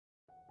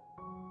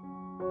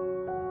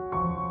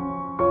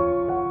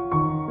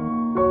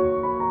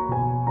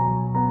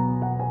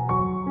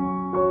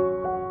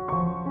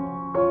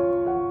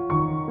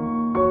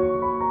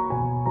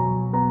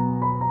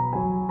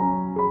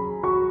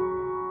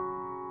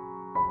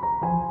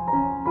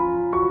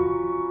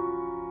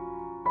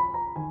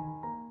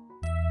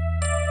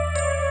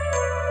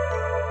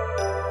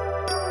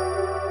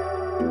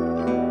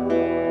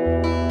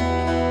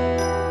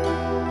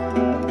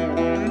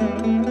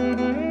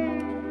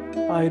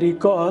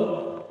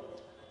recall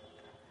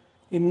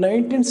in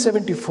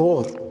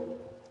 1974,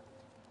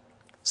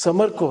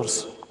 summer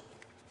course,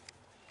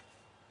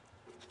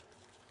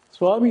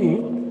 Swami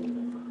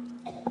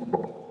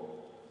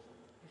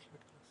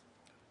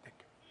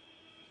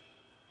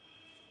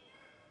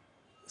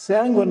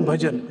sang one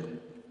bhajan.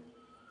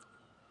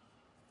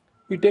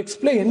 It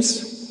explains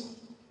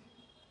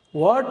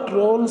what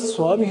role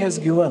Swami has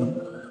given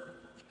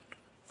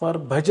for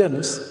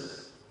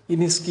bhajans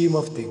in his scheme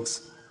of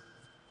things.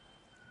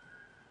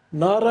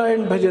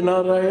 Narayan bhajan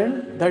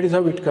Narayan, that is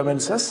how it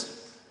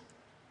commences.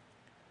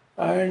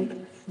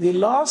 And the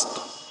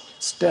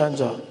last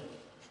stanza,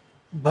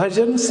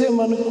 भजन से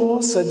मन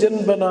को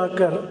सजन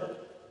बनाकर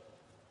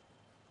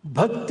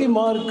भक्ति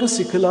मार्ग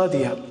सिखला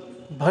दिया.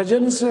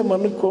 भजन से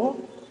मन को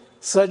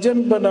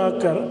सजन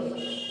बनाकर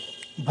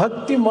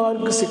भक्ति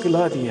मार्ग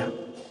सिखला दिया.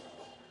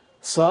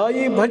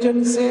 साई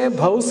भजन से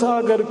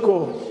भवसागर को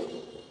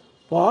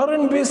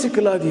पारन भी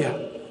सिखला दिया.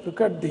 Look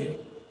at the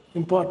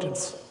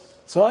importance.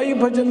 Sai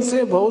भजन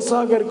से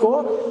भवसागर को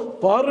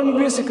पारन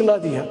भी सिखला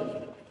दिया.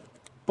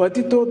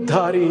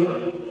 पतितोद्धारी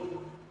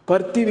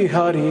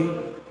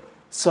प्रतिविहारी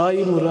Sai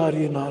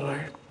Murari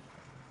Narayan.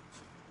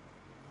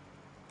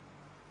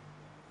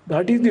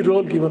 That is the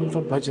role given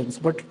for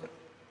bhajans. But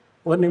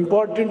one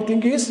important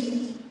thing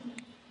is,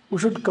 we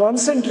should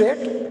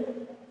concentrate,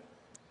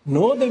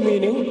 know the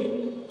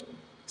meaning,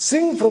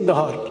 sing from the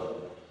heart.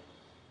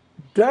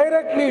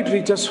 Directly it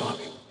reaches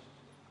Swami.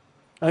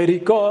 I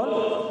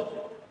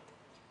recall,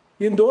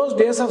 in those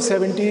days of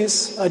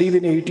 70s or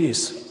even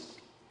 80s,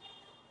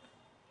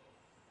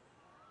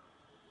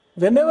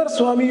 whenever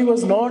Swami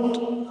was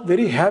not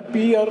very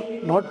happy or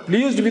not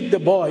pleased with the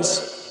boys,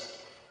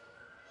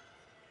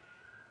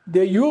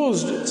 they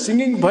used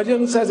singing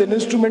bhajans as an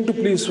instrument to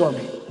please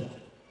Swami.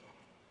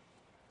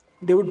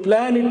 They would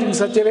plan it in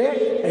such a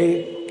way,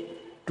 hey,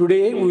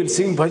 today we will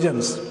sing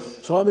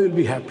bhajans, Swami will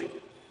be happy.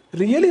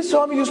 Really,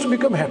 Swami used to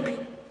become happy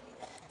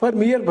for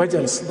mere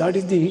bhajans. That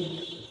is the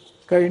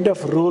kind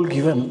of role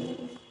given.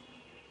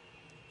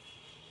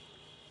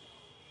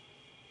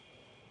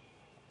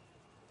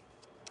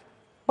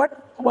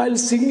 But while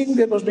singing,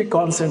 there must be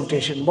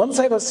concentration. Once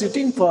I was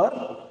sitting for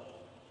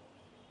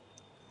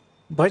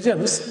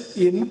bhajans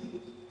in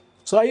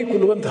Sai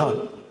Connect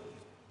Hall.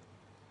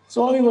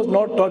 Swami was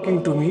not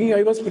talking to me.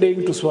 I was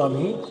praying to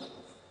Swami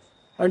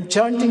and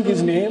chanting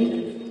his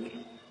name,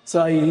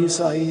 Sai,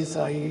 Sai,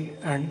 Sai,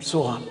 and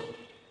so on.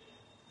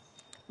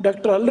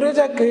 Dr.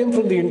 Alreja came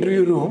from the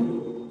interview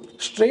room,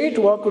 straight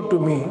walked to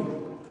me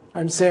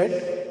and said,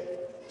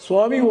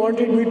 Swami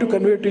wanted me to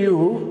convey to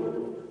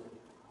you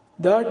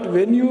that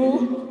when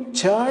you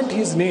chant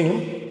his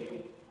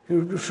name,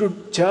 you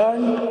should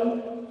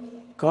chant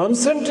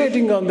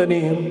concentrating on the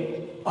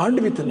name and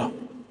with love.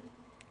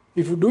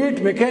 If you do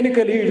it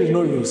mechanically, it is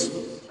no use.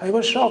 I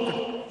was shocked.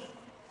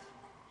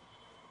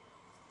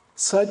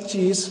 Such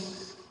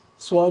is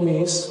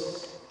Swami's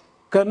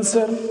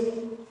concern,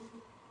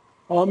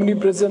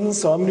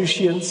 omnipresence,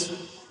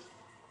 omniscience,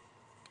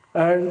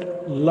 and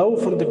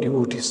love for the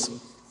devotees.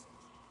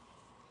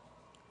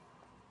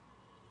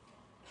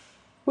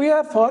 We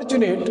are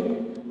fortunate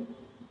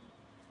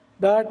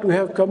that we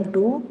have come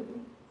to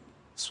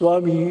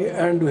Swami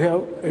and we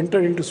have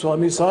entered into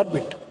Swami's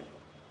orbit.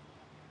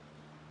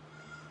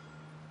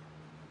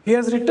 He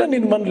has written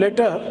in one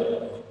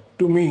letter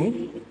to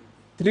me,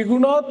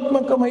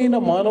 Trigunatmakamaina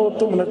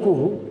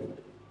Manavattvamunaku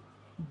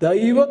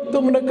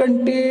Daivattvamuна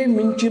kante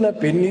minchina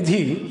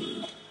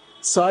pennidhi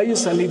Sai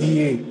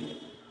Sannidhiye.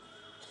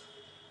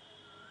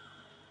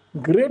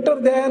 Greater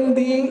than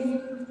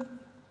the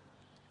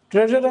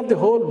treasure of the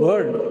whole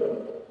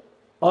world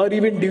or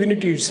even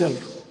divinity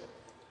itself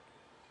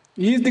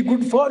is the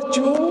good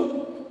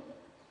fortune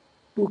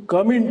to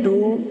come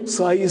into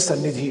Sai's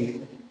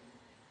Sannidhi.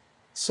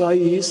 Sai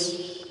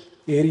is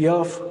area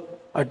of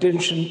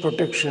attention,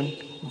 protection,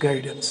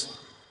 guidance.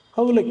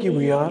 How lucky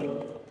we are.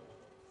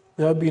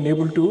 We have been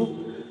able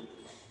to,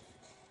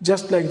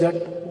 just like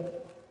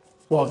that,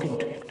 walk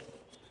into it.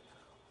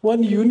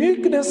 One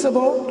uniqueness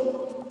about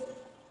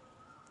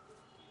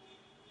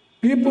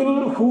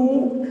people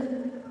who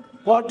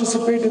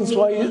participate in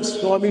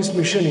Swami's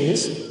mission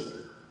is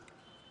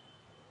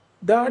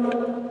that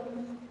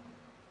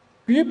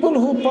people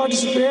who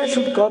participate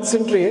should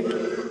concentrate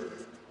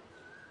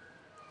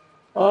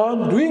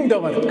on doing the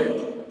work.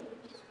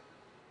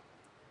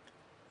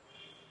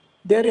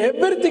 There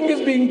everything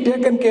is being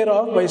taken care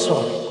of by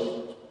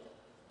Swami.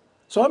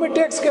 Swami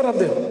takes care of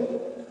them.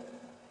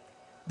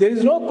 There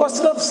is no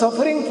question of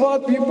suffering for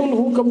people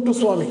who come to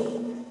Swami.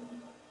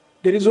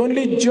 There is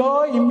only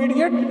joy,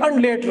 immediate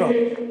and later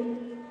on.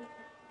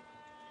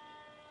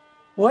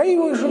 Why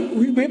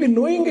we may be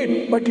knowing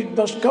it, but it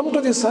must come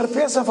to the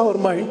surface of our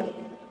mind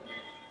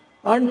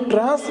and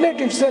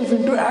translate itself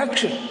into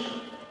action.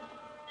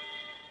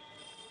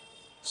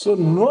 So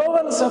no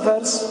one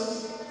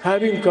suffers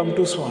having come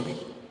to Swami.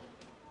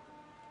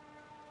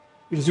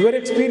 It is your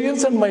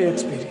experience and my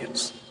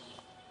experience.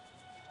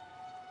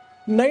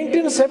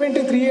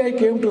 1973 I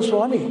came to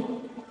Swami,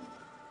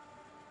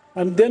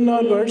 and then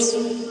onwards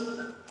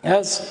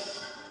As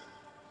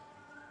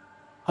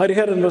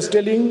Hariharan was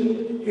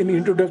telling in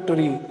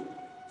introductory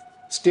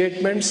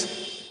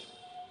statements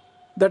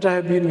that I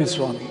have been with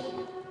Swami.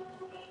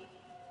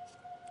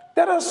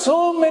 There are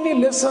so many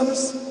lessons,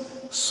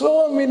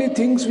 so many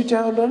things which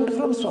I have learned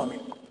from Swami.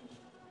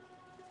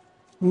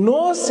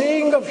 No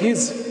saying of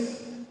his,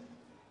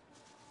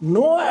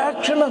 no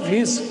action of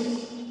his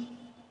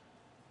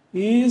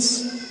is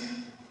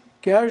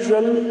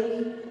casual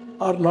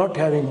or not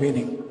having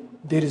meaning.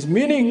 There is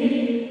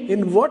meaning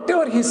in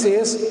whatever he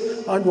says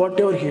and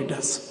whatever he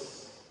does.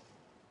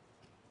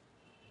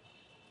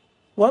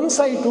 Once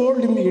I told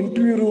in the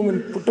interview room in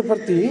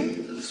Puttaparthi,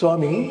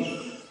 Swami,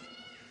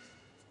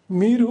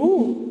 మీరు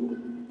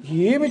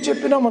ఏమి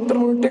చెప్పినా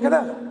మంత్రం ఉంటే కదా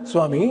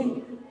స్వామి,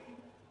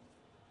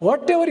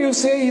 what ever you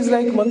say is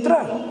like Mantra.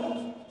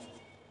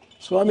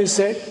 Swamy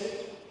said,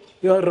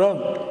 you are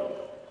wrong.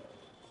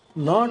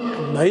 Not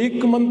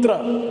like Mantra,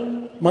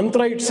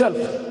 Mantra it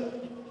self.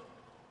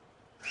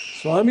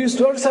 Swami's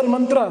words are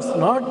mantras,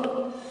 not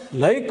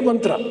like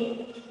mantra.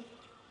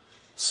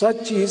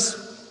 Such is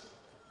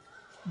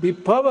the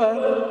power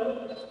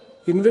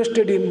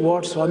invested in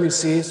what Swami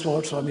says,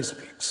 what Swami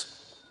speaks.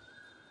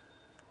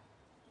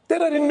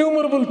 There are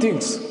innumerable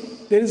things.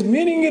 There is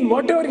meaning in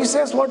whatever he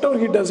says, whatever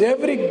he does.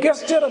 Every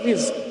gesture of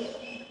his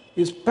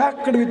is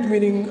packed with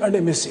meaning and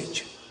a message.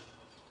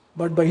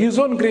 But by his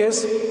own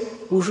grace,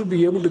 we should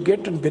be able to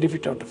get and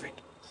benefit out of it.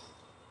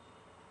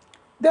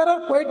 There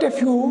are quite a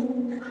few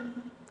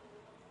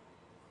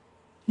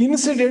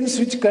incidents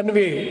which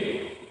convey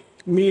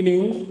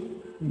meaning,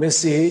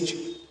 message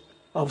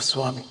of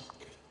Swami.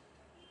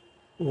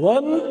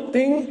 One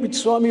thing which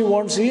Swami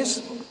wants is,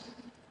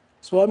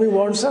 Swami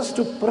wants us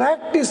to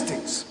practice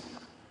things.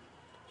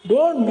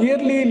 Don't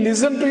merely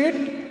listen to it.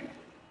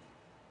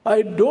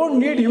 I don't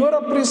need your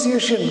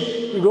appreciation.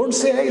 You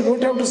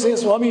don't have to say,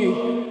 Swami,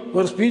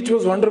 your speech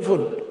was wonderful.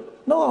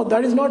 No,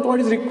 that is not what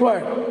is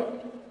required.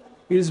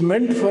 It is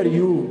meant for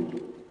you.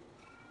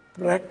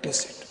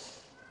 Practice it.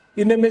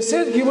 In a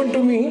message given to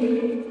me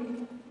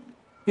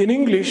in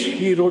English,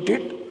 he wrote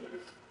it.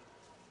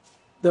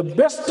 The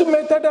best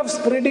method of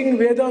spreading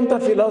Vedanta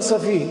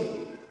philosophy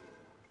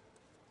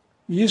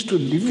is to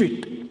live it.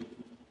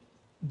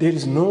 There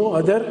is no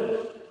other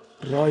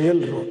royal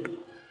road.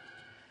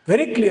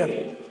 Very clear.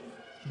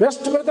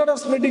 Best method of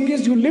spreading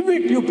is you live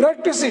it, you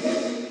practice it.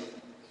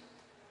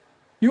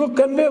 You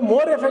convey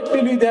more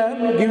effectively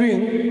than giving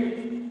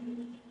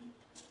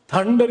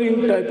thundering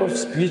type of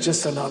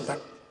speeches and all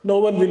that. No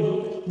one will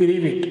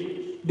believe it.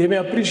 They may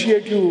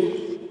appreciate you,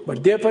 but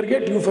they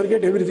forget, you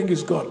forget, everything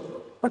is gone.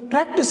 But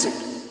practice it.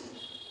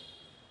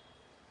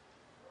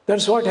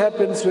 That's what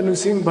happens when we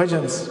sing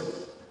bhajans.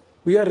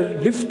 We are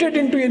lifted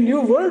into a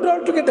new world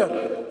altogether.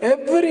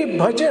 Every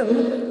bhajan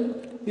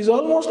is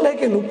almost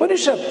like an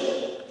Upanishad.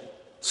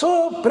 So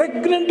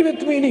pregnant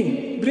with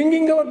meaning,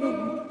 bringing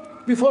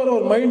before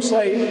our mind's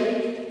eye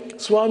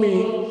Swami,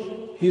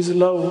 his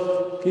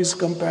love, his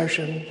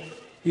compassion,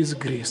 his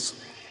grace.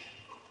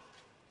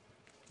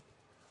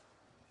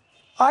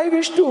 I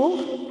wish to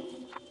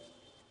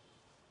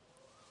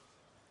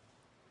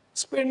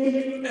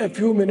spend a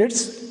few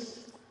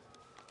minutes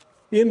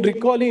in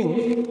recalling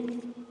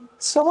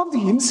some of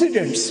the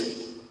incidents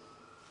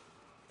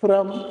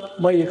from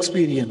my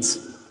experience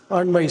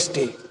and my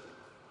stay.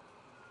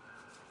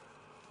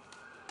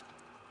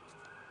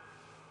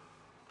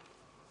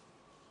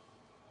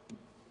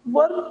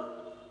 One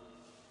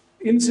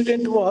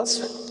incident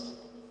was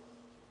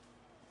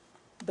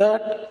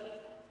that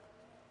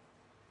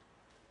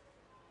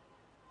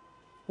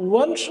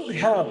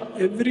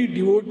every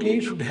devotee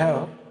should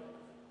have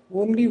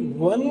only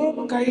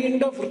one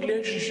kind of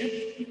relationship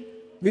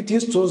with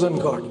his chosen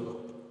God.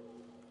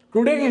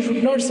 Today he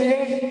should not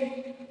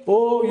say,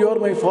 oh, you are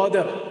my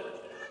father.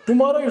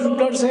 Tomorrow you should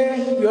not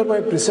say, you are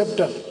my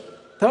preceptor.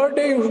 Third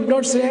day you should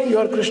not say, you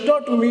are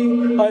Krishna to me,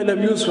 I love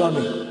you,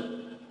 Swami.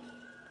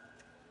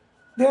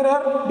 There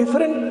are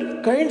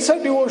different kinds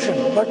of devotion,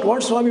 but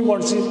what Swami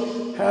wants is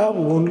have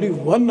only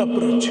one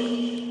approach.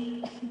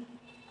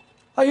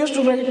 I used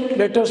to write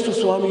letters to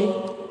Swami,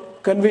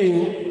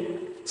 conveying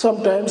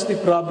sometimes the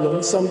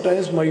problems,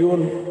 sometimes my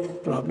own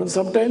problems,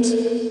 sometimes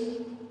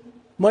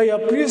my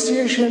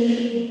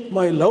appreciation,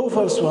 my love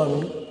for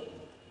Swami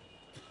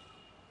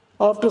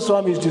after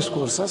Swami's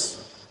discourses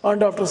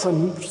and after some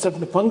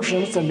certain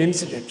functions and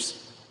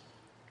incidents.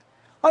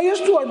 I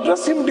used to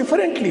address him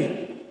differently.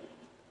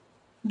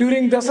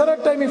 During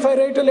Dasara time, if I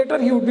write a letter,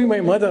 he would be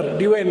my mother,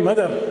 divine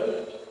mother.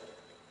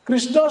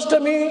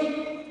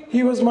 Krishnastami,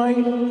 he was my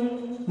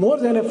more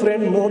than a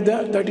friend,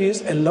 that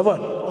is a lover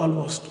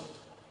almost.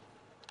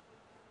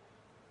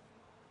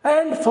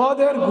 And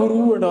father,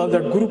 guru and all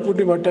that, Guru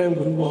Purnima time,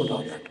 Guru and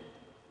all that.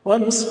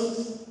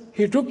 Once,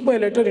 he took my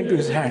letter into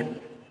his hand.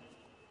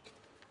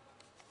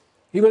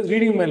 He was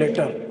reading my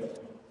letter.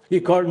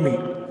 He called me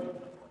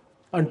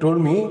and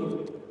told me,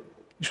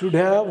 you should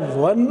have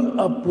one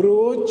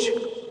approach,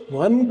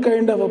 one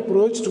kind of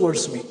approach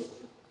towards me.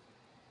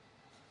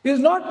 It is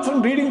not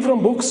from reading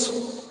from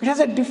books. It has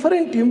a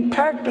different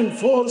impact and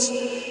force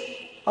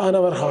on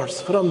our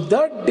hearts. From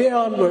that day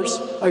onwards,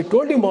 I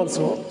told him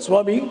also,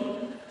 Swami,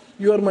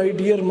 you are my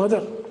dear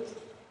mother.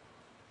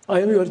 I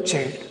am your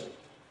child.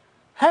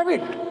 Have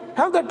it.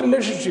 Have that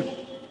relationship.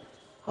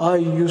 I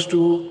used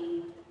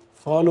to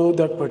follow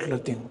that particular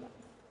thing.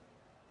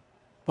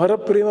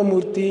 Paraprema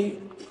Murti,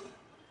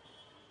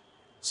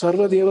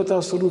 Sarva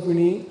Devata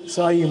Surupini,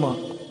 Sai Ma.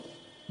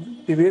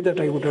 The way that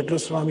I would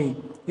address Swami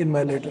in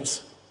my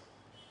letters.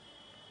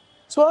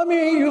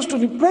 Swami used to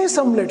reply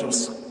some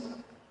letters.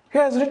 He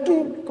has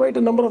written quite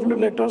a number of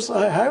letters.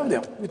 I have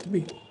them with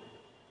me.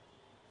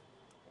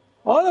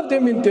 All of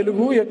them in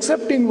Telugu,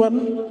 excepting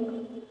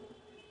one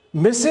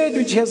message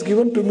which he has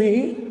given to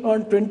me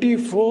on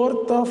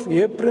 24th of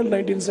April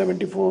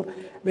 1974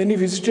 when he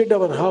visited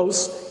our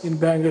house in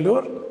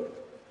Bangalore.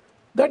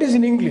 That is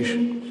in English.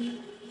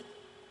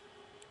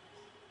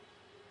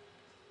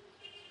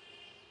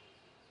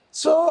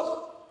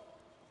 So,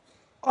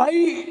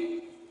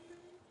 when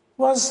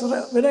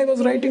I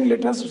was writing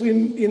letters,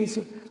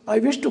 I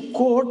wish to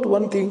quote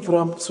one thing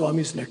from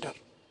Swami's letter.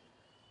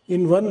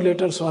 In one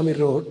letter, Swami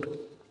wrote,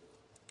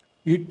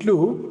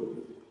 Itlu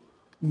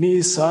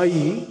ni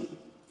Sai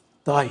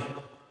Tai.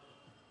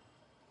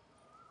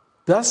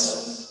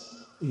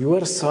 Thus,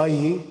 your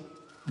Sai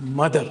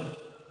mother.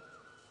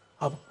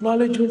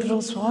 Acknowledgement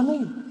from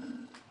Swami.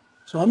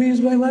 Swami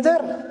is my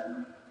mother.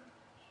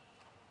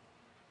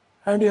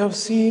 And you have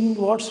seen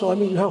what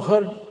Swami, you have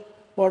heard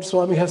what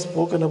Swami has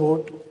spoken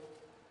about.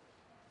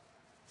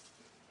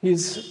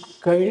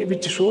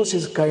 Which shows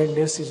his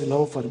kindness, his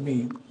love for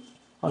me.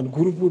 On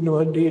Guru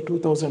Purnima day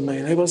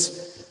 2009, I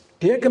was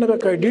taken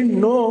aback. I didn't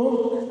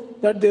know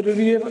that there will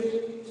be a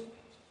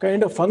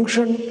kind of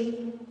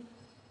function.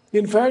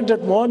 In fact,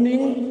 that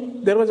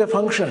morning there was a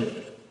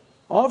function.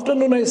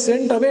 Afternoon I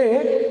sent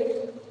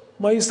away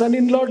my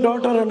son-in-law,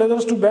 daughter and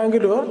others to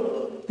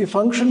Bangalore. The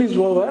function is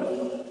over.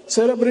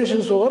 Celebration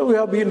is over. We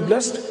have been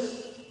blessed.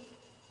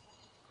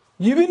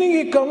 Evening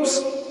he comes,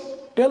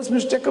 tells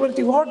Mr.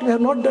 Chakravarti, what? We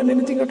have not done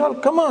anything at all.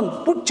 Come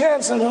on, put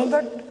chairs and all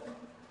that.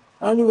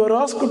 And we were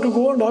asked to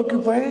go and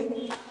occupy.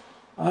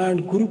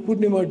 And Guru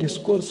Purnima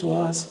discourse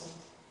was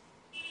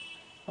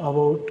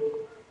about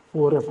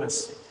four of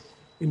us,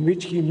 in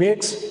which he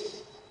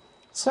makes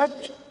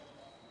such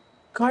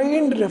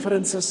kind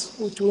references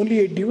which only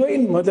a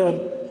divine mother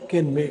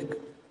can make.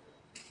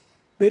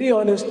 Very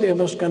honestly, I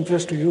must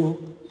confess to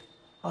you,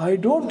 I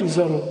don't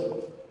deserve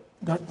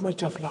that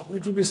much of love.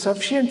 It would be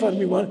sufficient for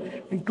me.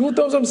 In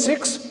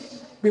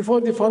 2006,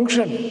 before the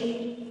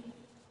function,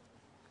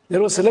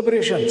 there were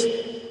celebrations.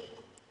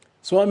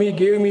 Swami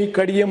gave me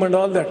kadiyam and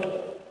all that.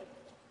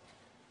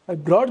 I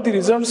brought the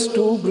results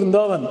to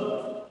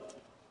Brindavan.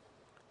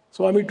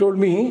 Swami told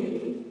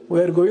me, we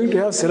are going to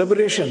have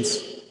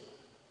celebrations,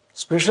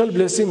 special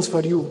blessings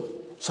for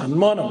you,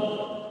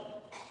 Sanmanam.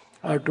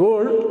 I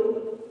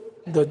told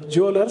the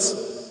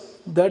jewelers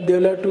that they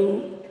will have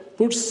to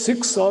put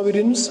 6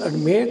 sovereigns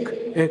and make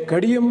a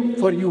kadiyam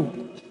for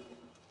you.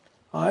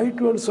 I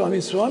told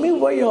Swami, Swami,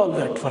 why all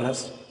that for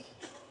us?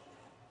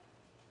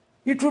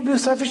 It would be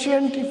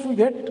sufficient if we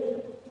get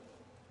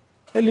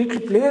a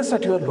little place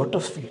at your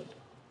lotus feet.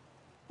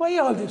 Why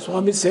all this?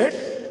 Swami said,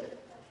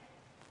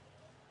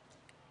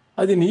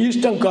 Adi nee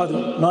ishtam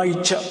kaadu, na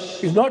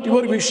ichcha. It's not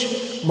your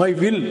wish, my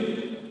will.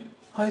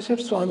 I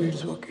said, Swami,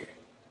 it's okay.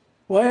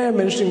 Why I am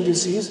mentioning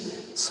this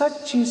is,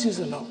 such is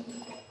allowed.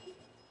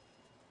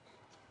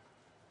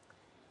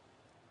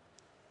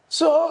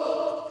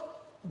 So,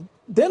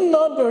 then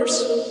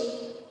onwards,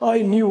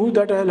 I knew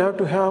that I'll have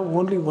to have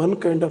only one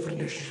kind of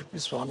relationship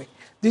with Swami.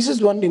 This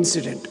is one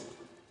incident.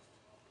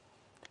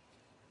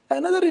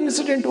 Another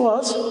incident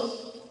was,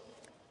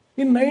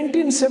 in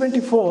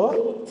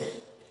 1974,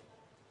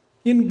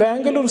 in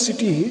Bangalore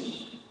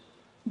city,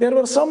 there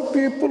were some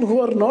people who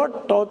were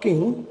not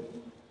talking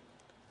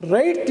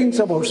right things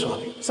about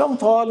Swami. Some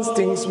false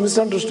things,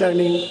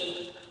 misunderstanding,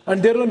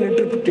 and their own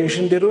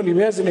interpretation, their own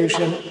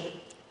imagination.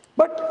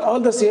 But all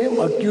the same,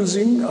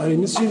 accusing or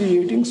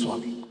insinuating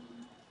Swami.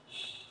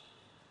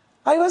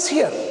 I was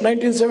here,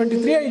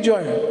 1973 I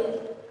joined.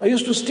 I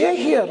used to stay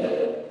here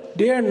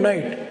day and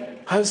night.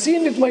 I have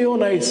seen with my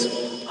own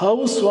eyes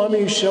how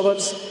Swami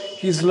showers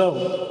his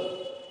love.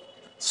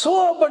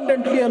 So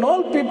abundantly on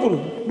all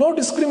people, no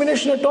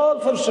discrimination at all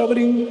for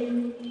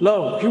showering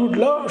love. He would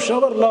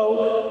shower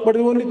love, but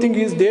the only thing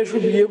is they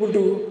should be able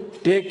to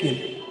take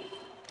in.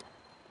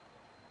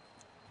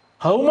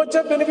 How much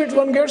of benefit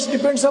one gets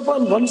depends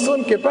upon one's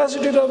own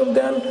capacity rather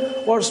than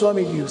what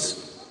Swami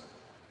gives.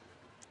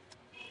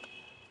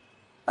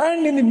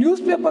 And in the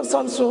newspapers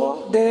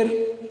also, there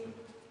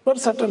were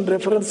certain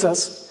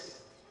references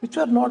which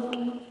were not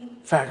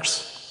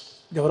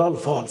facts. They were all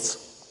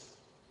false.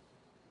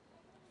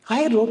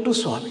 I wrote to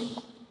Swami,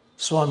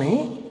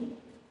 Swami,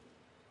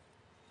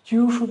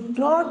 you should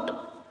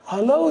not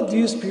allow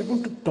these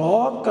people to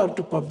talk or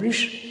to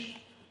publish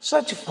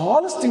such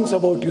false things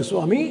about you,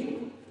 Swami.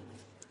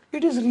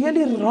 It is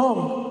really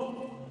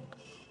wrong.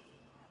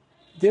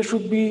 They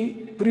should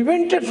be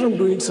prevented from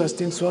doing such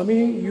things.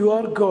 Swami, you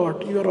are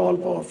God, you are all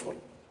powerful.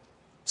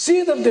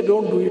 See that they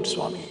don't do it,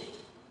 Swami.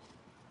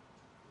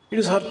 It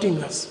is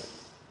hurting us.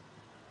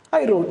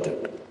 I wrote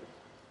that.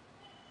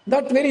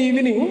 That very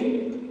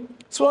evening,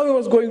 Swami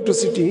was going to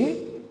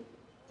city.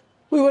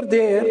 We were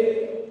there,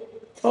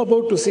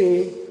 about to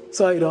say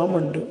Sai Ram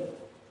and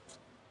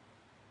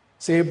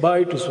say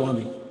bye to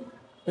Swami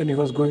when he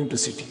was going to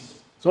city.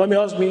 Swami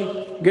asked me,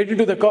 get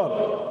into the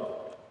car.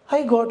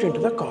 I got into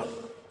the car.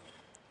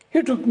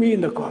 He took me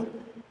in the car.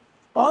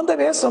 On the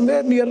way,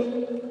 somewhere near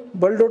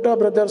Baldota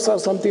Brothers or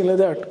something like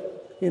that,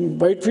 in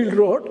Whitefield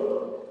Road,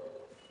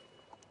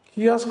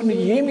 he asked me,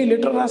 "Yemi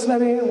letter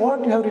rasnave?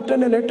 What? You have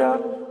written a letter?"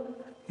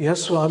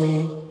 "Yes,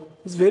 Swami.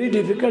 It's very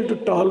difficult to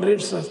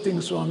tolerate such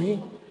things,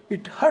 Swami.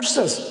 It hurts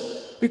us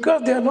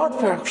because they are not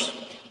facts."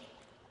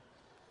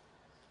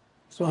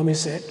 Swami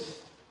said,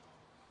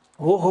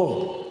 "Oh,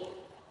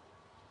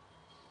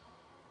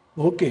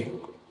 okay.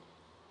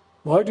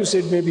 What you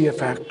said may be a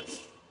fact.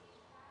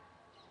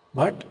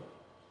 But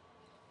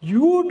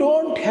you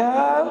don't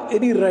have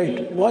any right,"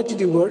 watch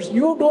the words,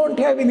 "you don't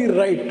have any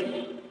right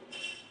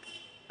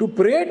to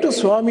pray to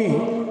Swami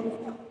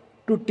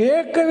to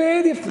take away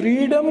the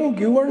freedom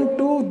given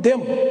to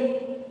them.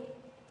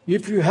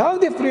 If you have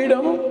the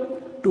freedom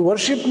to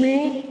worship me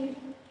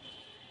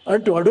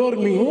and to adore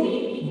me,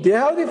 they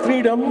have the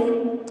freedom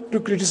to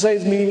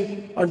criticize me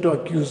and to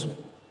accuse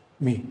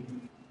me.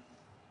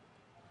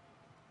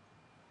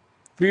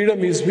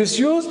 Freedom is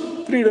misused,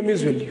 freedom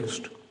is well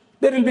used.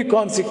 There will be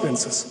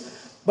consequences.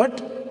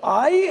 But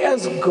I,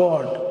 as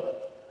God,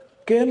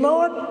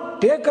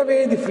 cannot take away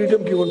the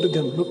freedom given to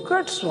them." Look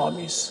at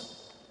Swami's.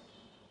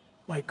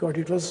 My God,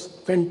 it was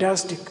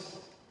fantastic.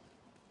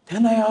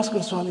 Then I asked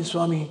Swami,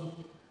 "Swami,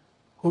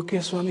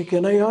 okay, Swami,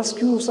 can I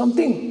ask you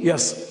something?"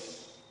 "Yes."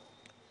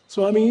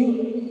 "Swami,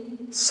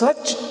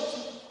 such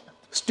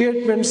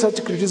statement,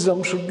 such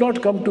criticism should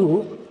not come to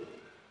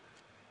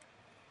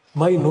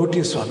my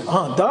notice, Swami."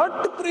 That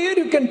prayer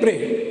you can pray.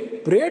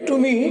 Pray to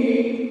me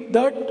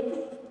that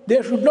they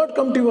should not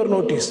come to your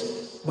notice.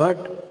 But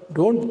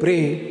don't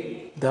pray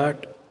that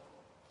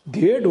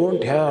they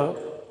don't have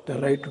the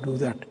right to do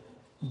that.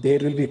 There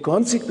will be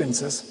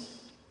consequences.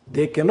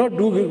 They cannot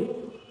do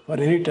for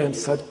any time.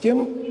 Satyam,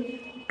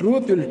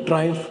 truth will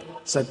triumph.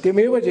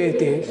 Satyameva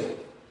jayate.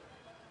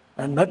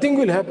 And nothing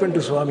will happen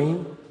to Swami.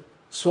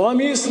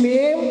 Swami's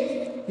name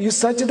is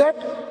such that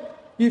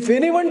if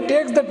anyone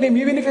takes that name,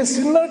 even if a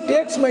sinner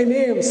takes my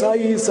name,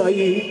 Sai, Sai,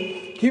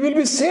 he will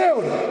be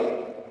saved.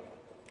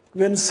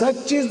 When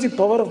such is the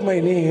power of my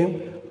name,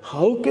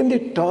 how can they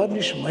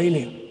tarnish my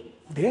name?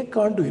 They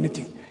can't do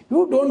anything.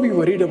 You don't be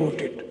worried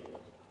about it.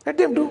 Let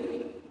them do.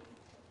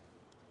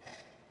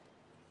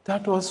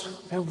 That was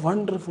a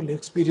wonderful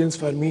experience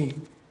for me.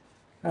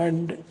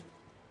 And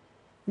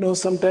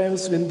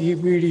sometimes when the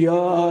media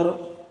are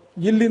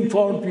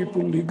ill-informed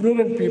people,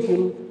 ignorant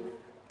people,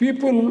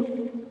 people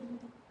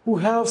who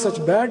have such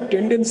bad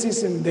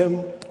tendencies in them,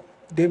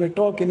 they may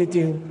talk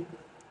anything.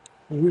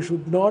 We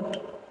should not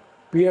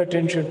pay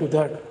attention to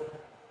that.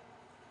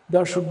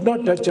 That should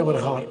not touch our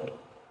heart.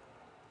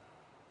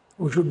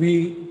 We should be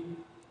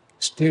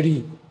steady.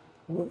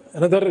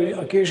 Another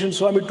occasion,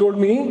 Swami told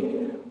me,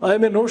 "I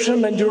am an ocean,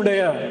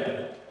 Nanjundaiah.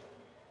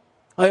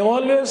 I am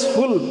always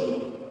full.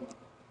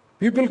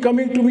 People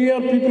coming to me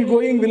or people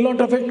going will not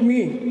affect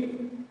me.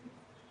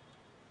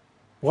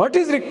 What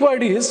is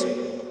required is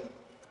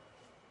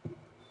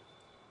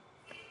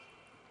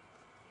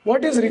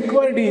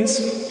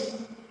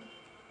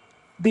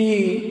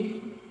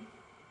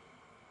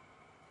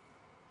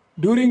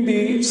during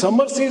the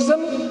summer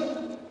season,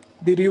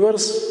 the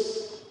rivers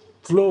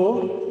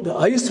flow, the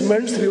ice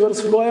melts, rivers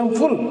flow, I am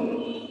full.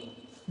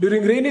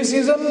 During rainy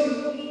season,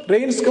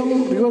 rains come,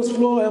 rivers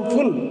flow, I am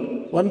full.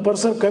 One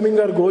person coming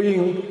or going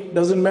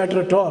doesn't matter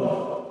at all.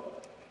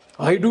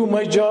 I do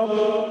my job.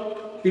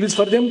 It is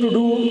for them to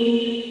do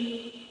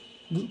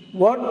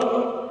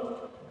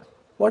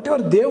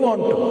whatever they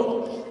want to.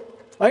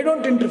 I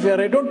don't interfere,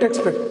 I don't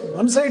expect.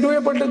 Once I do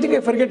a particular thing, I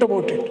forget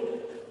about it."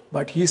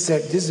 But he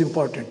said, this is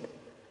important.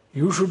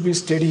 You should be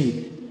steady.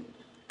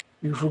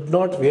 You should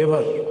not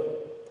waver.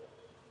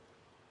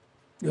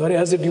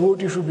 As a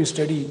devotee, you should be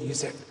steady, he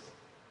said.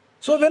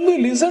 So when we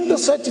listen to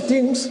such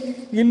things,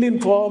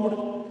 ill-informed,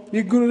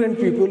 ignorant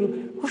people,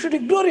 we should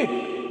ignore it.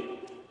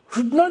 We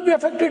should not be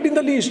affected in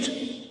the least.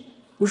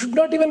 We should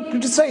not even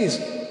criticize.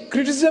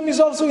 Criticism is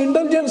also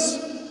indulgence.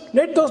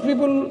 Let those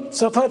people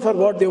suffer for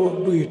what they would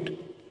do it.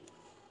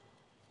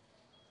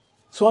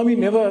 Swami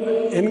never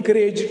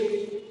encouraged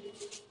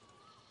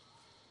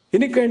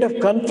any kind of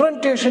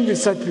confrontation with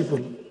such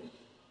people.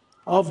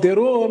 Of their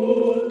own,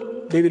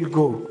 they will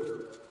go.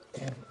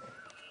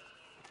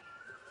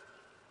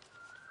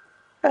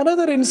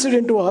 Another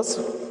incident was,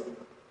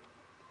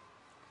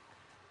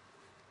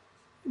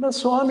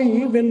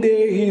 Swami, when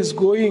he is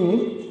going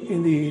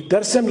in the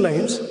darshan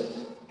lines,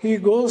 he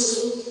goes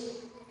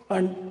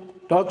and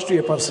talks to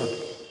a person,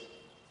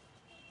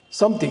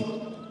 something,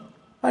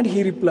 and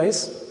he replies.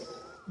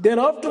 Then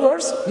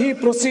afterwards, he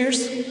proceeds,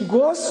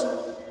 goes,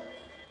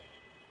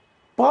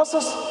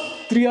 passes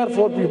 3 or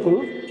 4 people.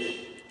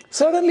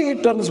 Suddenly he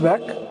turns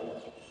back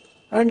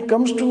and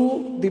comes to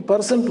the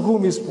person to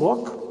whom he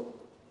spoke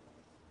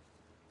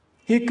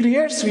He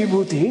creates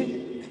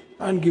vibhuti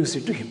and gives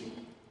it to him.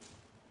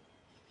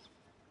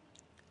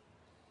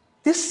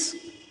 This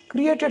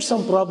created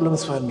some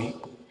problems for me.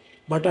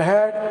 But I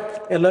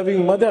had a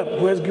loving mother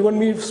who has given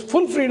me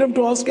full freedom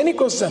to ask any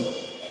question.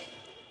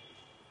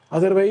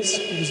 Otherwise,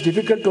 it is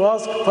difficult to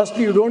ask.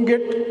 Firstly, you don't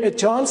get a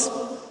chance.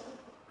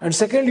 And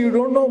secondly, you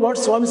don't know what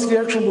Swami's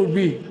reaction would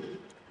be.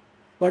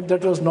 But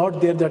that was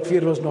not there, that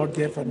fear was not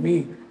there for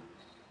me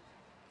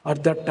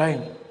at that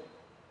time.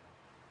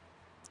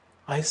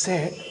 I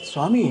said,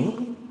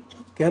 Swami,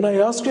 can I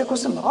ask you a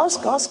question?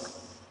 Ask.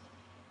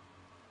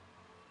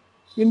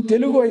 In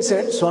Telugu, I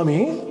said,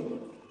 Swami,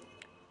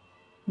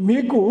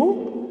 మీకు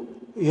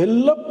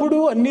ఎల్లప్పుడూ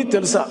అన్నీ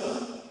తెలుసా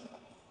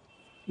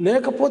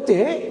లేకపోతే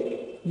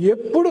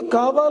ఎప్పుడు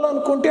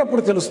కావాలనుకుంటే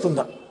అప్పుడు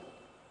తెలుస్తుందా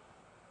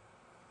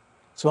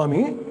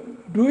Swami,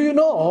 do you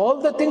know all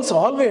the things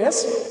always,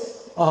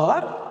 or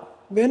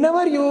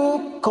whenever you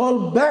call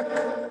back,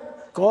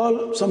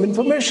 call some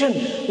information,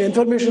 the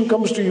information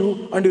comes to you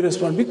and you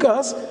respond?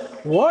 Because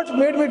what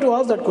made me to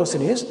ask that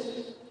question is,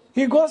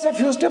 he goes a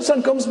few steps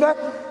and comes back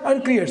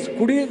and creates.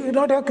 Could he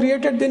not have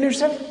created then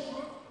itself?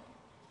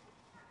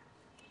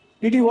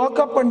 Did he walk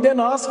up and then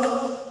ask,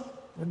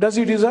 does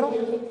he deserve?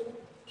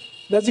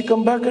 Does he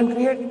come back and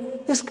create?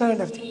 This kind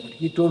of thing.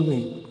 He told me,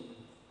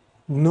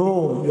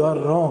 no, you are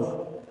wrong.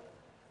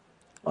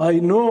 I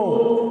know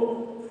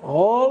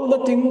all the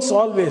things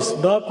always.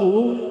 Naku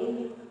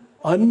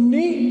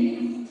anni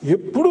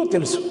eppudu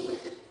telusu.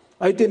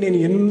 Aithe nenu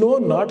enno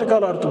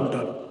naatakalu aartu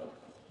untanu.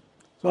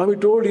 Swami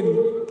told in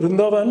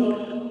Vrindavan,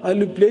 I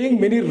will be playing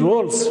many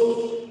roles.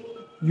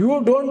 You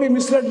don't be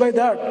misled by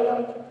that.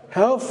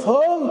 Have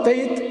firm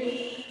faith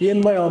in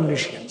my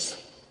omniscience.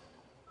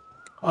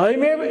 I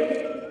may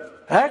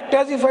act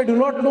as if I do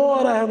not know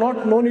or I have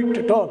not known it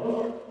at all.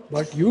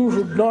 But you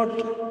should not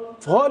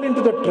fall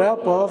into the trap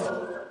of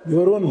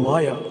your own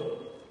Maya.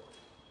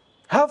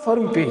 Have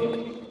firm faith.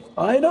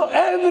 I know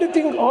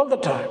everything all the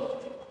time.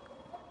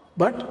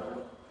 But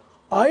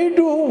I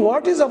do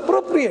what is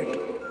appropriate.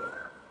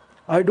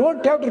 I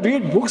don't have to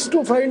read books to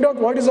find out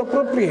what is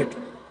appropriate.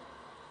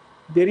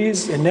 There is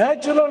a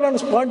natural and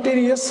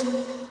spontaneous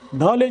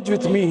knowledge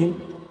with me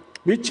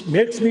which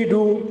makes me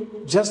do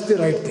just the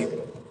right thing.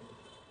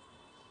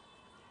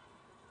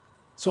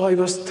 So I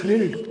was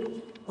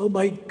thrilled. Oh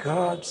my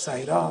God, Sai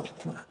Ram.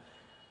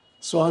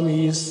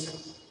 Swami is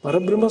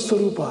Parabrahma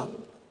Swarupa.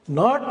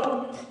 Not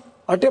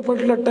at a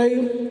particular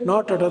time,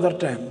 not at other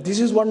time. This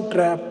is one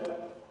trap.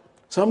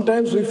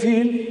 Sometimes we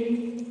feel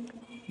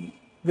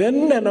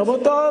when an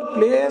avatar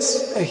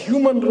plays a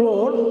human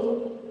role,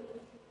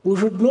 we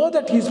should know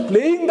that he is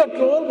playing that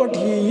role, but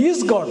he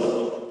is God.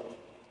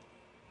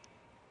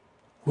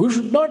 We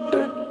should not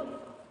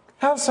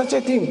have such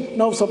a thing.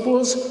 Now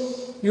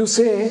suppose you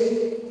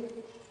say,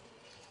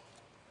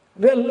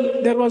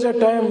 well, there was a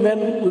time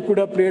when we could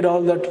have played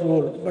all that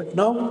role, but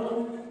now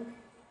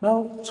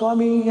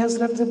Swami has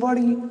left the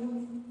body.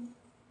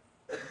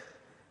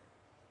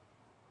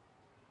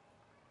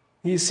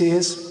 He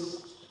says,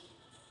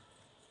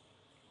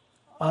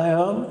 I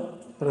am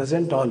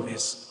present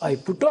always. I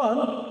put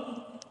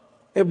on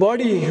a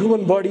body, a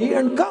human body,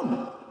 and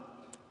come.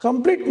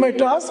 Complete my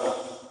task,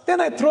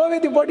 then I throw away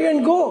the body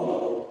and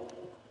go.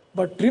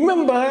 But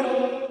remember,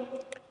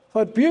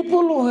 for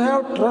people who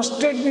have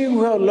trusted me,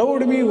 who have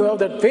loved me, who have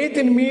that faith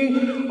in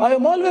me, I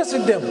am always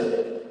with them.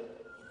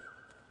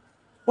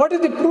 What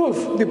is the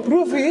proof? The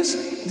proof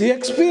is the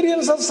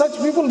experience of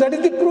such people. That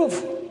is the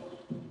proof.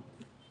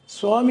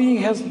 Swami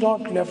has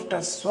not left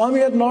us. Swami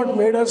has not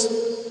made us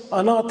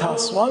anatha.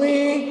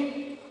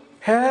 Swami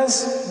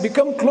has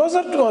become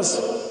closer to us.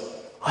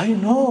 I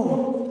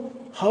know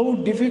how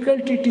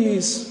difficult it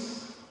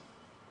is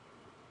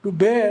to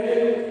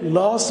bear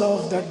loss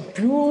of that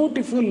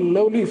beautiful,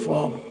 lovely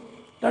form,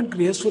 that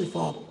graceful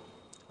form.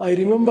 I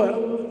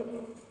remember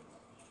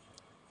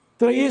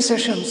 3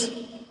 sessions.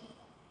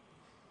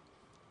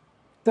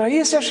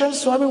 3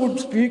 sessions, Swami would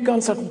speak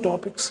on certain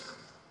topics.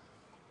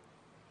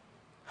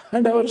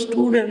 And our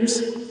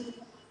students,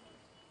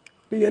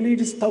 really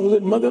it is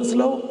 1,000 mothers'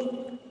 love,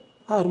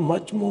 are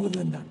much more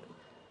than that.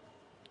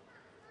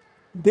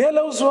 They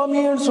love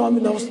Swami and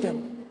Swami loves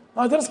them.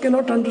 Others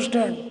cannot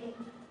understand.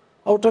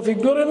 Out of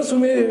ignorance, we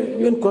may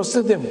even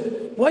question them.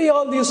 Why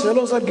all these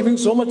fellows are giving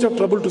so much of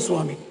trouble to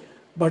Swami?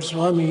 But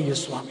Swami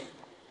is Swami.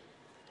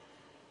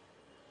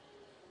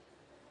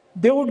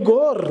 They would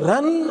go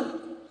run,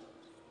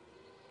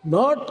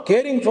 not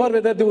caring for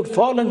whether they would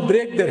fall and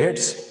break their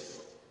heads,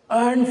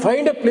 and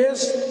find a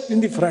place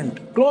in the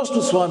front, close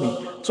to Swami.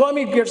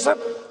 Swami gets up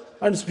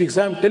and speaks.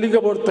 I am telling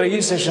about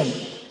Trahi session.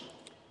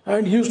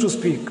 And he used to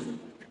speak.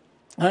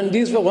 And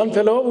this one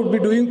fellow would be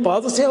doing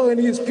Padaseva when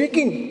he is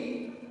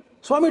speaking.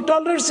 Swami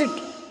tolerates it.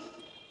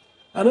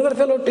 Another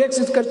fellow takes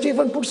his kerchief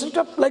and puts it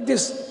up like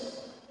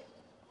this.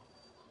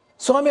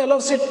 Swami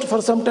allows it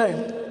for some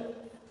time.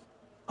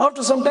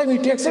 After some time he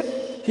takes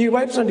it, he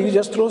wipes and he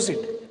just throws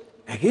it.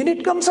 Again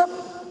it comes up.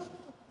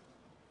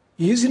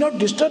 Is he not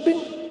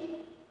disturbing?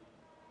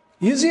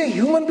 Is he a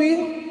human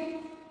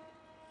being?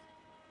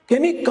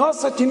 Can he cause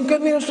such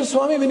inconvenience to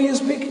Swami when he is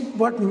speaking?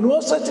 But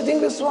no such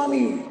thing with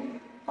Swami.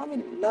 Swami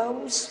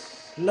loves.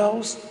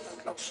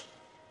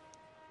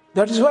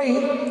 That is why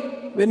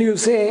when you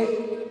say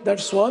that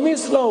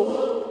Swami's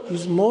love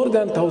is more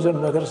than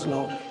 1,000 mothers'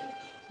 love,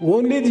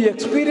 only the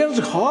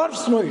experienced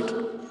hearts know it.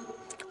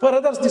 For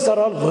others, these are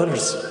all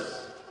words.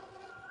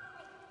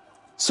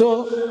 So,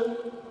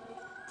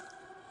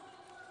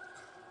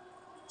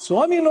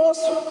 Swami knows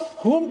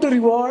whom to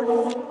reward,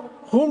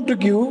 whom to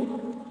give,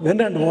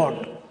 when and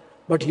what.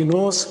 But he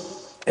knows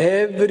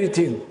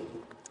everything.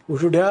 We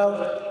should have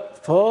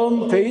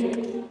firm faith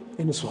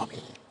in Swami.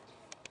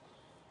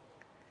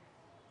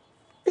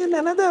 In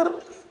another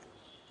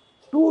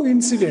 2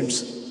 incidents,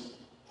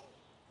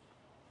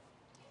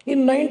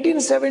 in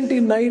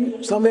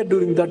 1979, somewhere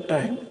during that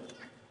time,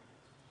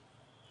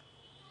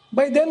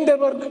 by then there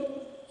were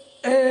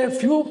a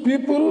few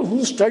people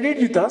who studied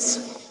with us.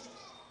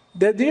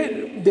 They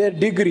did their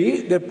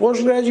degree, their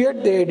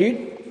postgraduate,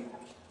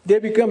 they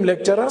became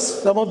lecturers.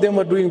 Some of them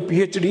were doing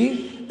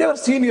PhD. They were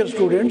senior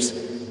students.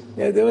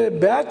 There were a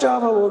batch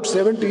of about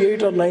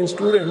 78 or 9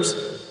 students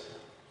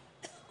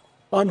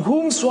on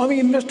whom Swami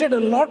invested a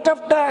lot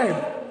of time.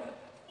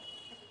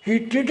 He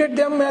treated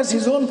them as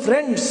his own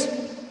friends.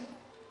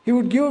 He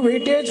would give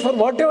weightage for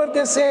whatever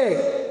they say.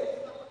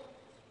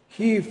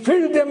 He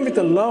filled them with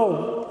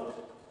love.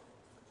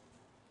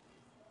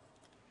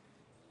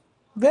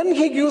 When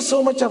he gives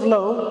so much of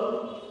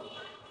love,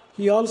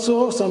 he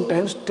also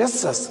sometimes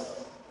tests us.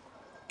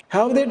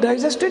 Have they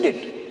digested it?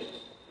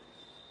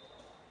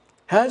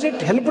 Has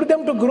it helped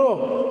them to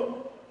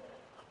grow?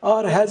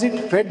 Or has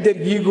it fed their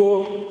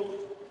ego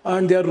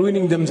and they are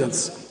ruining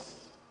themselves?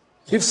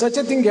 If such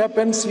a thing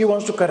happens, he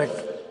wants to correct.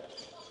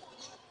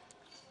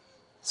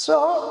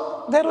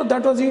 So,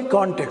 that was the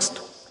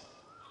context.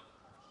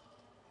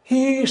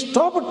 He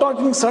stopped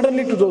talking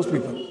suddenly to those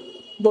people,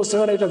 those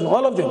 7, 8 of them,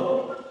 all of them.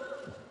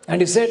 And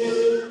he said,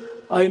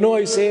 I know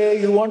I say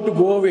you want to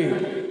go away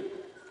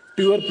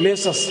to your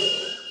places.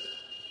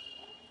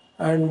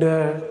 And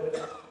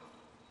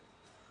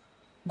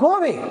go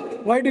away.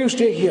 Why do you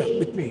stay here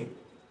with me?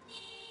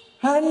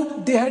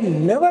 And they had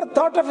never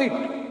thought of it.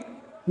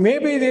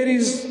 Maybe there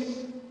is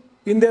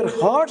in their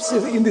hearts,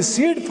 in the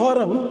seed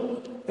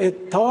form, a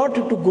thought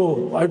to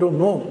go. I don't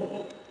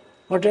know.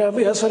 But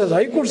as far as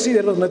I could see,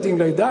 there was nothing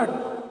like that.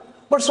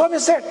 But Swami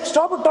said,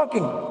 stop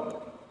talking.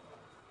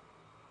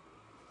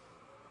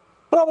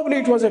 Probably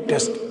it was a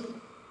test.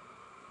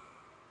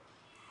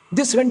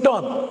 This went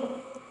on.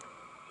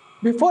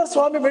 Before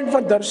Swami went for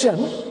darshan,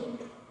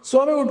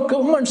 Swami would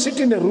come and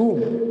sit in a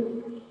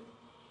room.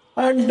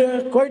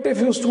 And quite a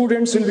few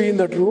students will be in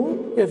that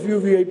room, a few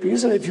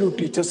VIPs and a few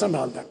teachers and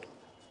all that.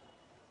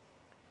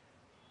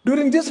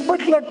 During this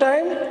particular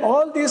time,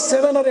 all these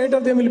 7 or 8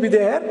 of them will be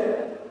there.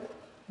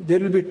 There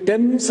will be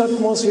tense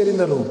atmosphere in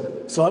the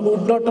room. Swami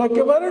would not talk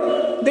a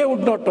word, they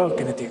would not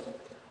talk anything.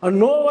 And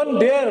no one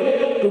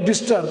dare to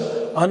disturb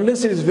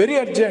unless it is very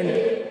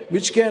urgent,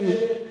 which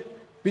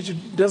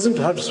doesn't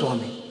hurt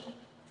Swami.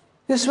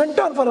 This went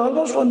on for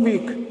almost 1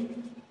 week.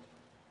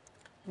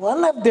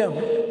 One of them,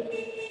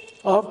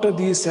 after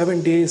these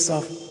 7 days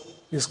of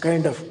this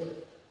kind of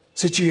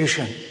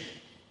situation,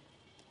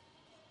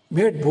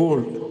 made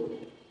bold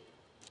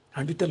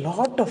and with a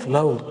lot of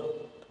love,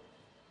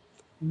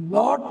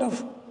 lot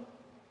of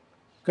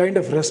kind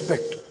of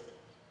respect.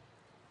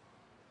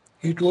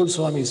 He told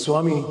Swami,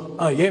 Swami,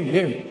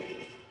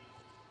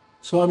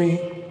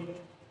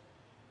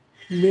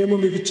 మేము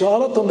మీకు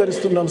చాలా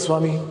తొందరిస్తున్నాం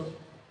స్వామి.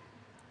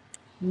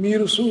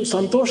 మీరు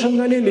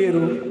సంతోషంగానే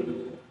లేరు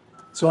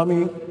స్వామి.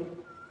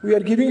 We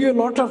are giving you a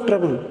lot of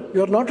trouble.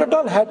 You are not at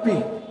all happy.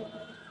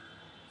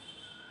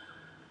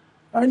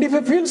 And if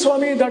you feel,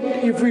 Swami, that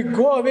if we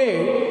go away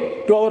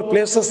to our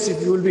places, if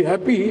you will be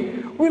happy,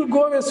 we will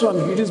go away,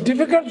 Swami. It is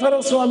difficult for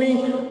us, Swami,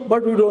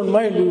 but we don't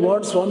mind. We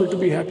want Swami to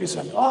be happy,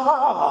 Swami.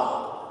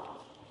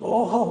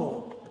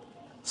 Oh,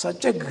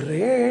 such a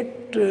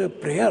great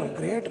prayer,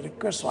 great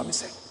request, Swami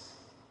said.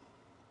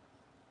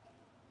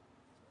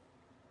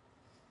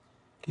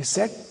 He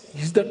said,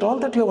 is that all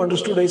that you have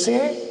understood, I say,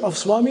 of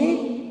Swami?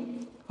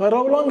 For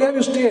how long have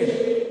you stayed?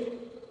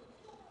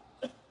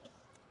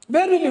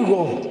 Where will you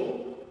go?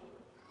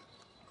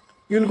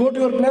 You will go to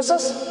your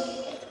places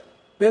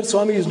where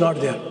Swami is not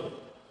there.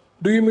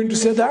 Do you mean to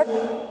say that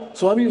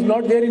Swami is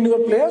not there in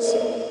your place?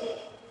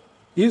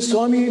 Is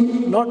Swami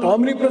not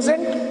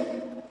omnipresent?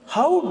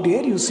 How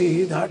dare you say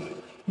that?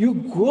 You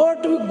go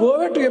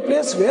away to a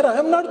place where I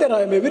am not there,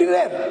 I am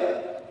everywhere.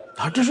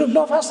 That you should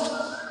know first.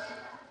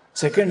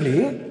 Secondly,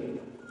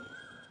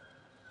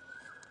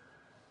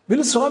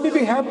 will Swami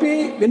be happy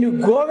when you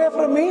go away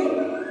from me?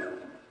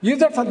 Is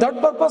that for that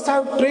purpose I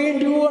have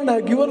trained you and I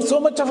have given so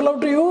much of love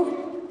to you?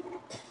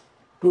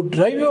 To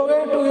drive you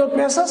away to your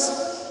places?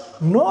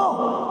 No.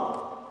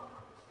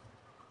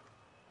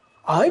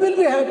 I will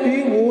be happy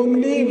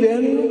only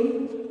when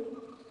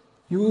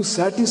you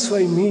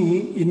satisfy me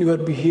in your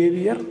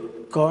behavior,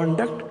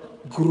 conduct,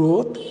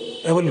 growth,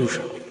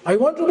 evolution. I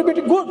want you to be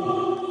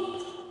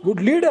good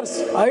leaders,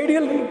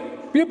 ideal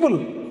people.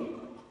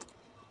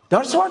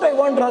 That's what I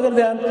want rather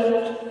than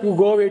you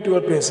go away to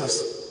your places.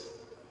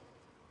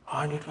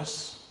 And it was,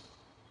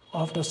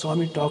 after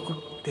Swami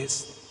talked this,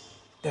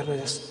 there was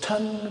a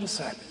stunned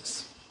silence.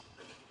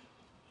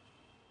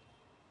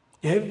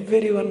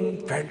 Everyone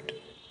felt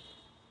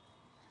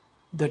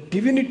the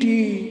divinity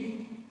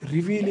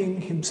revealing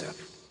himself.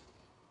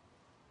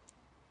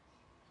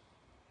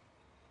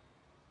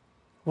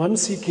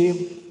 Once he came,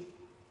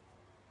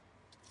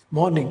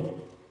 morning,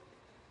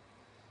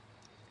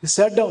 he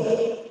sat down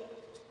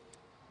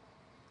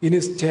in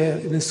his chair,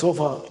 in his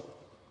sofa,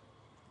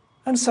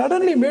 and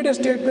suddenly made a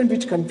statement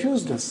which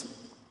confused us.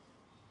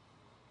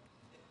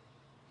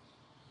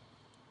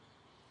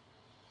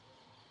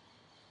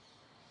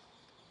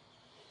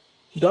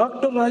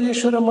 Dr.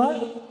 Rajeshwarama,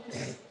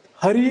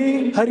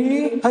 Hari,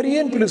 Hari, Hari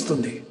and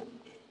Pilustundi.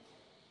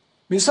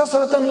 Mrs.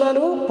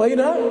 Ratanlalu,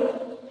 Paina,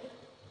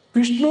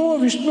 Vishnu,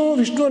 Vishnu,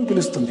 Vishnu and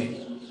Pilustundi.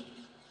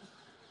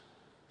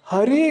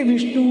 Hari,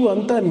 Vishnu,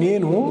 Anta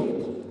Nenu,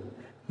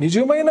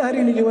 Nijamaina Hari,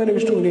 Nijamaina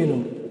Vishnu Nenu.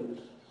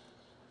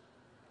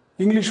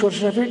 English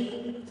version of it.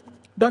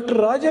 Dr.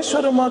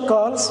 Rajeshwarama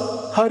calls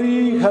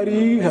Hari,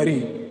 Hari, Hari.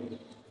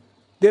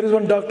 There is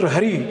one Dr.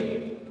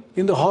 Hari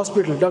in the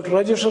hospital. Dr.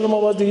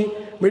 Rajeshwarama was the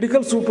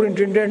medical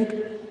superintendent.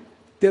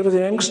 There was a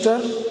youngster,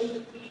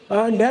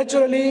 and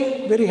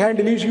naturally, very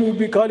handily, she would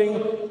be calling,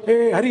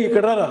 "Hey, Hari,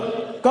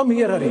 Kadara, come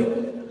here, Hari."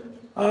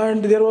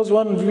 And there was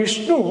one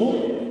Vishnu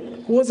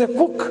who was a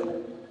cook,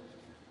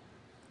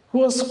 who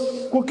was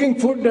cooking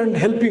food and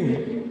helping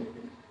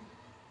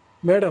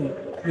Madam,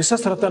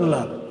 Mrs.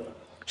 Ratanlal.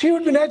 She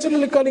would be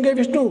naturally calling, "Hey,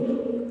 Vishnu,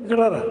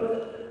 Kadara."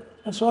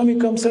 And Swami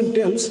comes and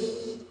tells,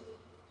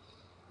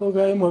 ఒక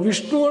ఏమో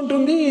విష్ణు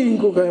అంటుంది,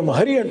 ఇంకొక ఏమో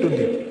హరి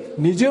అంటుంది.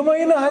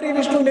 నిజమైన హరి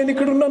విష్ణు నేను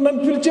ఇక్కడ ఉన్నాను,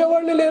 నన్ను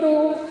పిలిచేవాళ్ళు లేరు.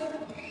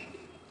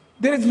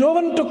 There is no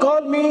one to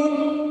call me,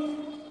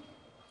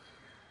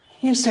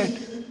 he said.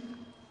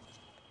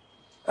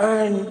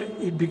 And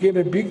it became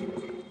a big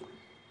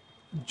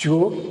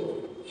joke,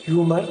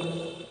 humor.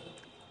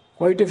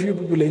 Quite a few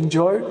people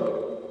enjoyed.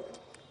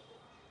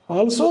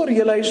 Also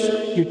realized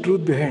the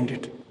truth behind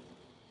it.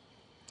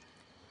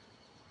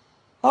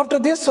 After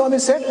this, Swami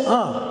said,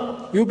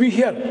 you be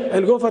here.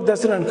 I'll go for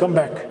darshan and come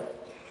back.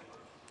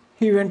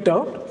 He went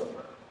out.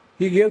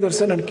 He gave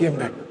darshan and came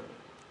back.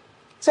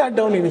 Sat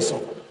down in his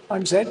sofa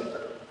and said,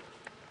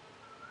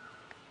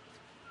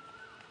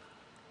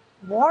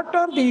 what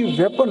are the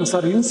weapons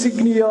or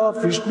insignia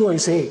of Vishnu, I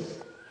say?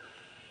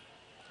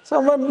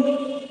 Someone,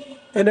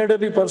 an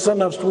elderly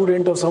person or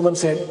student or someone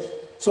said,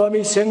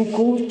 Swami,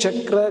 Shanku,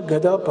 Chakra,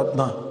 Gada,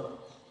 Padma,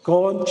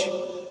 conch,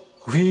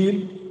 wheel,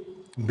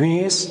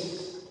 mace,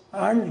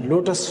 and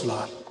lotus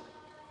flower.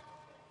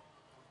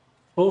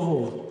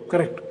 Oh,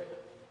 correct.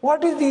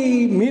 What is the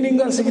meaning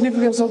or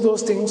significance of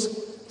those things?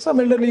 Some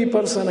elderly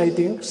person, I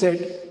think, said,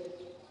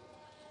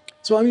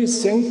 Swami,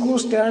 Shanku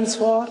stands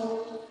for,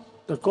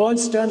 the conch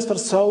stands for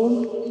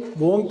sound,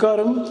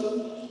 Omkaram,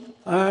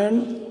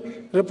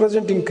 and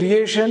representing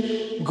creation,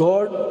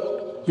 God,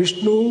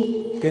 Vishnu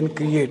can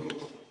create.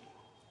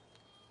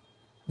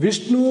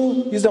 Vishnu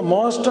is the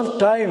master of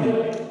time.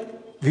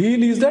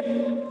 Wheel is that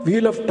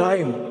wheel of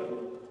time.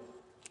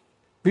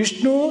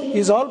 Vishnu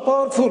is all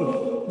powerful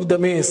with the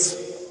mace,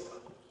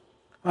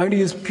 and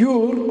he is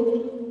pure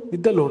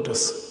with the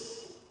lotus.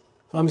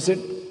 Swami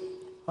said,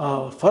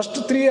 first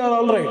three are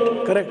all right,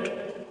 correct,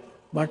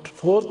 but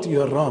fourth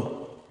you are wrong.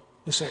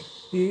 He said,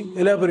 he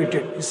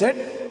elaborated. He said,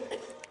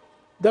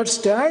 that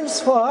stands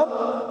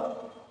for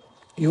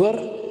your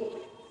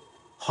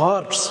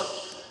hearts.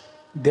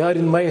 They are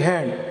in my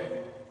hand.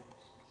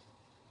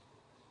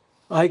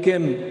 I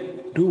can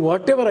do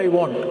whatever I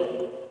want.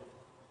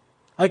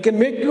 I can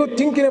make you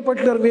think in a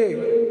particular way,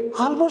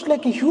 almost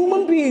like a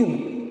human being,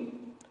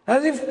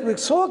 as if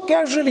so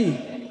casually.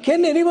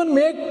 Can anyone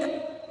make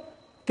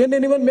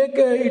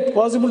it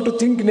possible to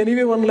think in any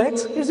way one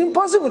likes? It's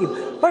impossible.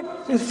 But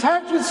in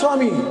fact with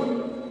Swami,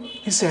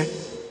 he said,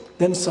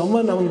 then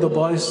someone among the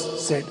boys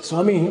said,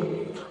 Swami,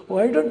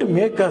 why don't you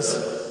make us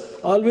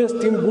always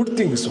think good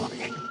things,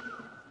 Swami?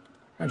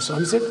 And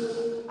Swami said,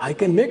 I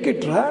can make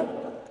it, right?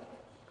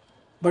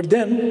 But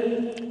then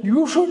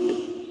you should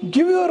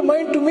give your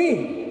mind to me.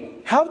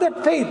 Have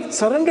that faith.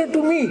 Surrender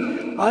to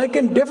me. I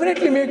can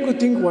definitely make you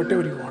think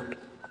whatever you want.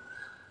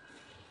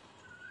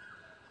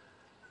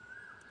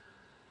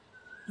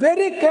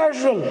 Very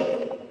casual.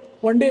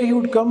 One day he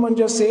would come and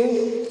just say,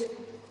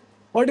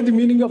 what is the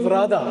meaning of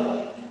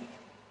Radha?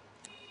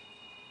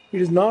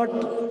 It is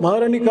not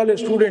Maharani College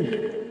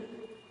student.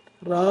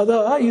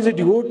 Radha is a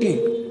devotee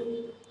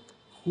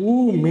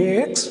who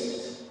makes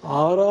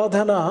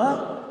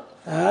Aradhana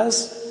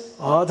as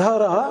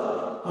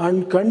Adhara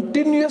and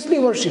continuously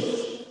worship.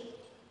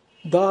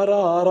 Dara,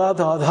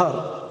 Aradha, Adhar.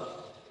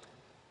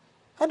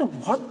 And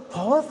what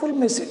powerful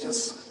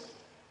messages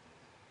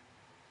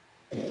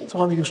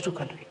Swami used to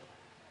convey.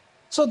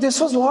 So this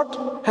was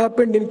what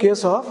happened in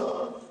case of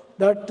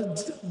that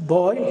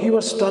boy. He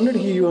was stunned,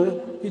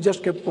 he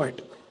just kept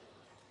quiet.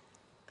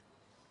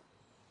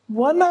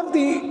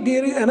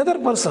 There is another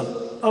person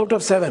out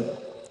of 7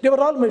 They were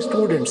all my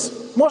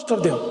students, most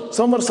of them.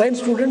 Some were science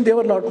students, they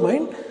were not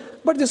mine,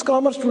 but these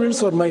commerce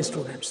students were my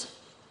students.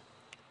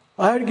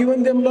 I had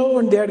given them love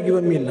and they had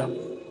given me love.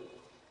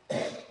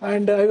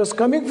 And I was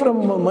coming from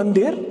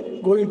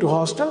Mandir, going to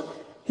hostel.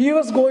 He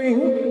was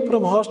going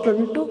from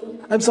hostel to,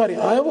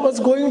 I was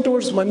going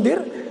towards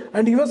Mandir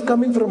and he was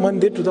coming from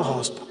Mandir to the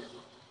hostel.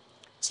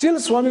 Still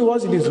Swami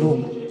was in his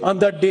room on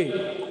that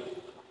day.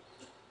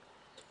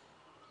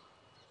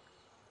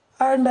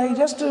 And I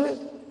just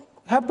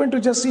happened to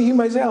just see him.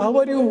 I said, how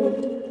are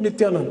you,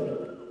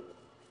 Nityanand?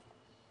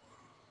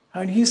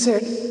 And he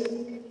said,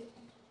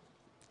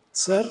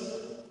 sir,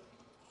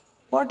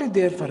 what is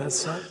there for us,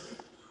 sir?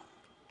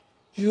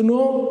 You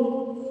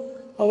know,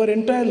 our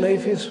entire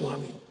life is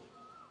Swami.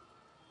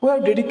 We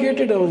have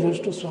dedicated ourselves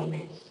to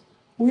Swami.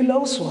 We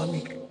love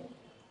Swami.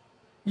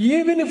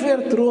 Even if we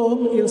are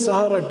thrown in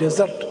Sahara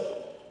desert,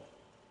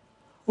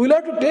 we'll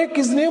have to take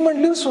his name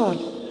and live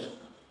Swami.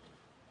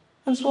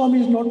 And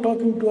Swami is not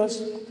talking to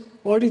us.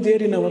 What is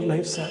there in our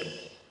life, sir?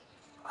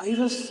 I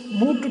was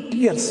moved to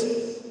tears.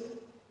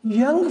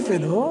 Young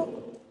fellow,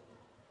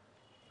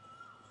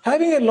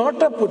 having a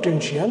lot of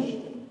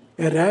potential,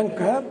 a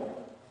ranker,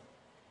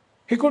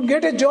 he could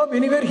get a job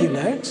anywhere he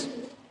likes.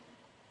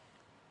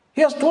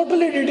 He has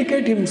totally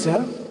dedicated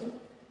himself.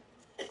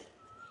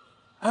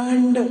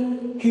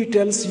 And he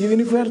tells, even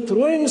if we are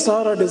thrown in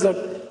Sahara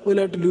desert, we'll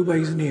have to live by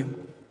his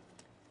name.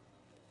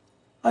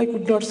 I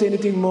could not say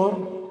anything more.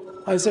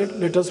 I said,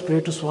 let us pray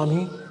to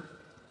Swami.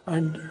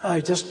 And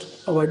I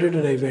just avoided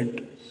and I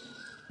went.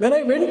 When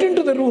I went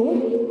into the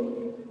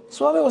room,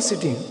 Swami was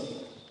sitting.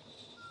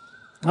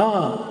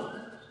 Emi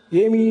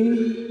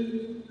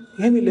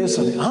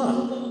lesson.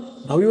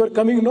 Now you are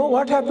coming, no?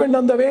 What happened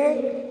on the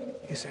way?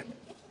 He said.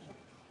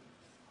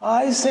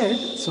 I said,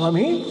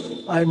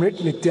 Swami, I met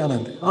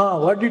Nityanand.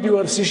 What did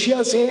your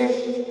Shishya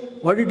say?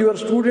 What did your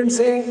student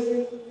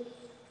say?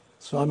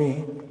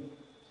 Swami,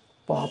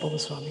 Papam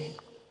Swami.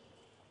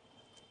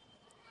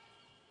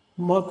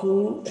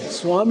 Maku,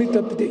 Swami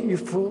tapite,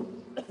 if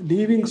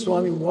leaving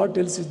Swami, what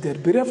else is there?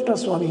 Bereft of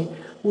Swami,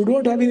 we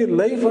don't have any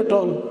life at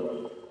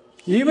all.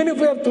 Even if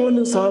we are thrown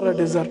in Sahara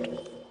desert,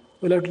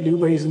 we'll have to live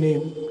by his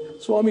name.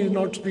 Swami is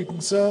not speaking,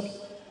 sir.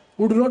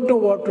 We do not know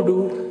what to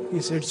do. He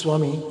said,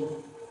 Swami.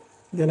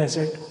 Then I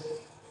said,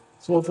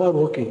 so far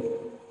okay.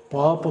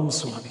 Papam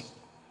Swami.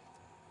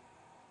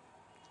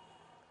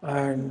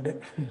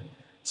 And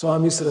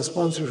Swami's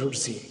response you should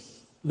see.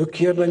 Look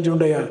here,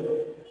 Nanjundaiah.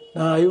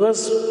 Now I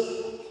was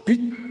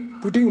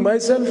putting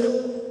myself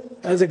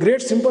as a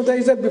great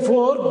sympathizer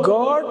before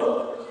God,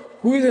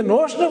 who is a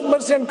notion of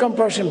mercy and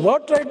compassion.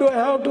 What right do I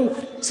have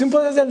to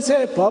sympathize and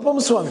say,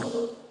 Papam Swami?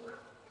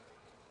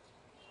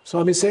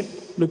 Swami said,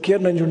 look here,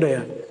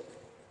 Nanjundaiah.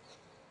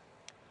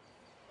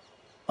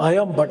 I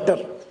am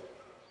butter.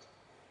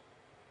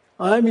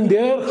 I am in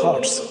their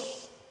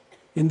hearts.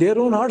 In their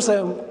own hearts I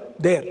am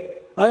there.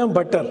 I am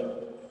butter.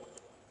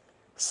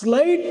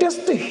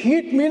 Slightest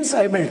heat means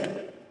I melt.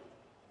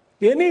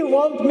 Any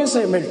warmth means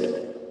I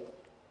melt.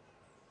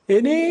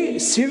 Any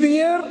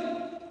severe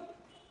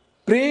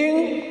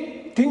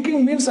praying,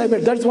 thinking means I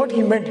melt. That's what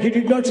he meant. He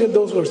did not say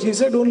those words. He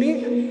said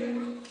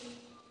only,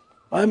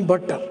 I am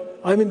butter.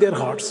 I am in their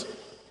hearts.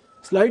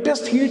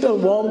 Slightest heat or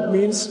warmth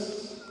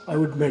means I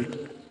would melt.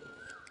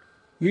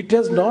 It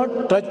has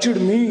not touched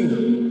me.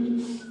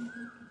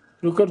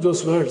 Look at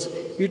those words.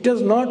 It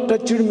has not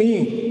touched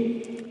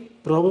me.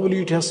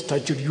 Probably it has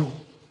touched you.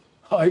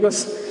 I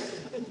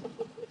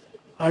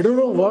don't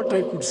know what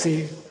I could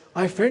say.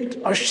 I felt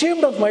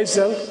ashamed of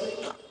myself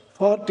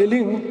for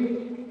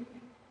telling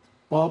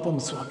Papam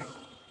Swami.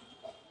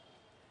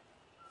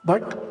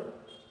 But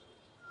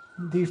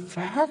the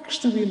facts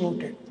to be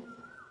noted,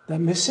 the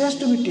message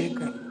to be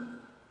taken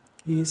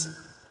is,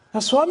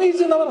 Swami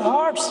is in our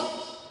hearts.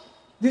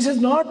 This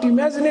is not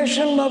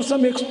imagination or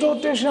some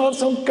exhortation or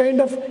some kind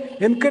of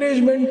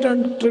encouragement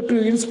and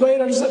to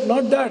inspire us.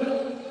 Not that.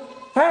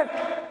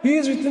 Fact, He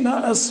is within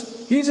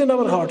us. He is in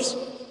our hearts.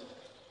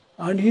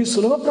 And He is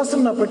Sulabha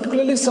Prasanna,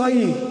 particularly Sai.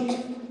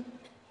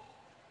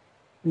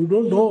 You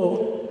don't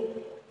know.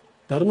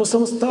 Dharma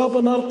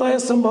samsthapanarthaya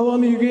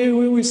sambhavami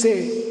yuge, we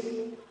say.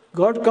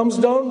 God comes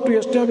down to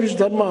establish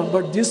Dharma,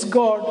 but this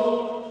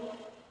God,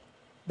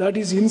 that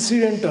is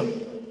incidental.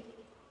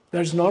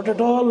 That is not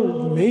at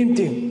all main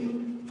thing.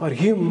 For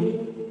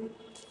him,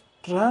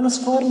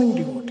 transforming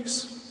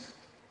devotees,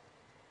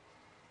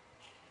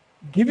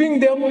 giving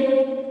them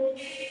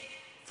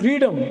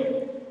freedom,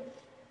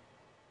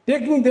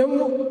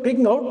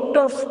 taking out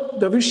of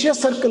the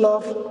vicious circle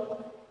of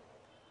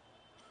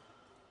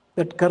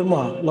that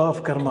karma, law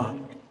of karma.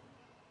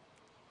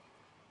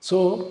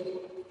 So,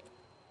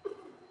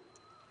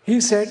 he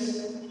said,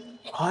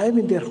 I am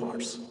in their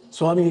hearts.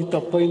 Swami,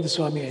 Tappaindi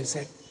Swami, I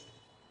said.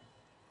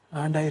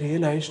 And I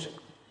realized,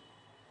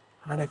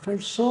 and I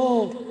felt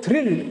so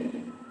thrilled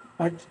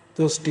at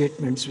those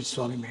statements which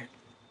Swami made.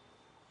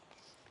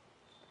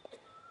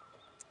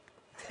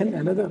 Then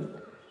another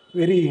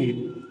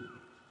very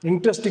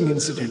interesting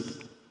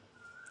incident.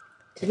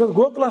 It was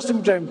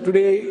Gokulashtami time.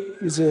 Today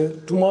is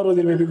tomorrow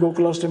there may be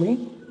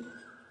Gokulashtami.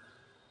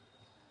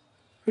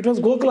 It was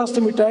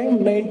Gokulashtami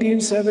time,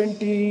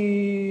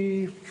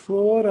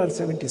 1974 or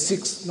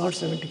 76, not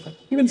 75,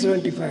 even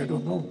 75, I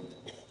don't know.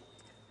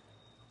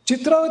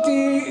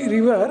 Chitravati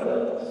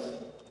river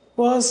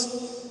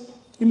was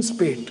in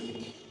spate.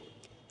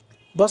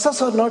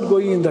 Buses are not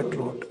going in that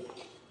road.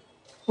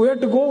 We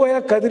had to go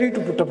via Kadiri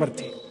to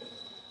Puttaparthi.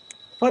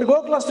 For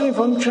Gokulashtami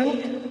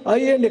function, I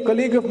and a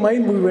colleague of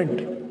mine, we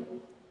went.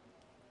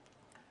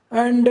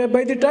 And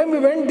by the time we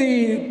went,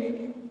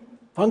 the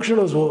function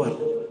was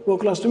over.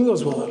 Gokulashtami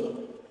was over.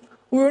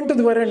 We went to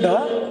the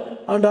veranda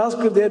and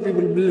asked their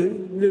people,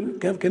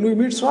 can we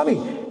meet Swami?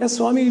 Yes,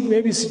 Swami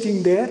may be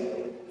sitting there.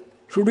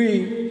 Should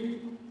we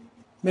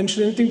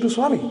mention anything to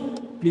Swami?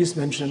 Please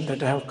mention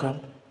that I have come.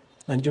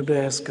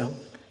 Nanjundaiah has come.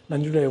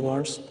 Nanjundaiah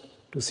wants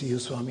to see you,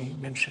 Swami.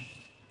 Mention.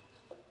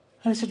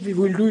 I said, we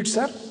will do it,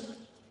 sir.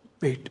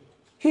 Wait.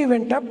 He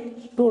went up,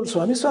 told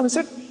Swami. Swami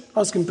said,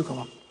 ask him to come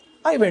up.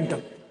 I went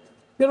up.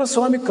 There was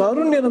Swami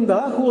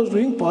Karunyananda who was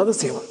doing Pada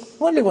Seva.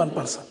 Only one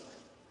person.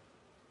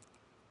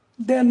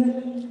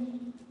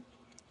 Then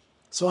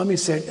Swami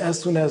said,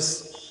 as soon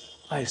as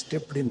I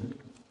stepped in,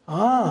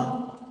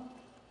 I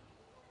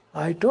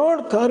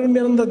told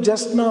Karunyananda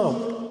just now,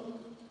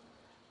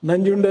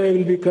 Nanjundaiah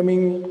will be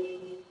coming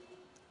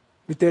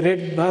with a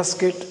red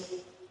basket,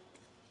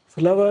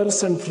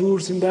 flowers and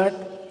fruits in that.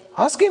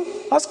 Ask him,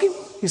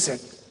 he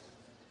said.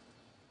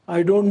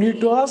 I don't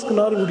need to ask,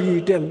 nor would he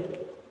tell.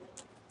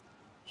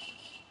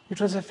 It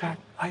was a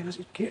fact.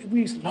 It gave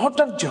me a lot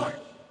of joy.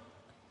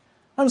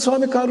 And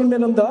Swami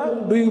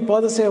Karunyananda, doing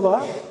Pada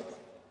Seva,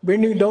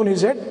 bending down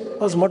his head,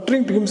 was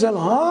muttering to himself,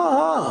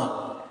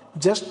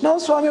 just now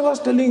Swami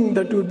was telling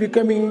that you would be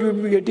coming, you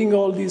would be getting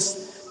all these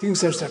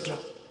things, etc.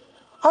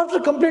 After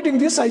completing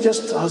this, I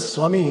just asked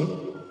Swami,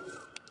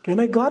 can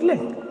I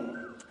garland?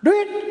 Do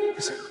it,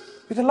 he said,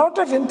 with a lot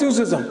of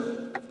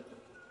enthusiasm.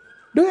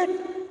 Do it.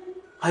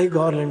 I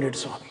garlanded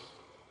Swami.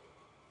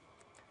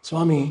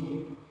 Swami,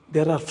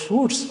 there are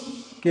fruits.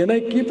 Can I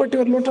keep at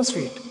your lotus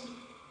feet?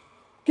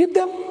 Keep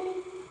them.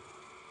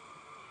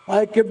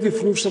 I kept the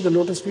fruits at the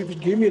lotus feet. It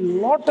gave me a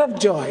lot of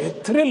joy, a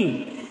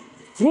thrill.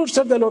 Fruits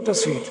at the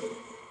lotus feet.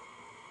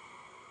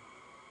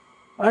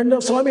 And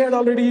Swami had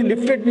already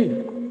lifted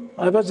me.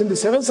 I was in the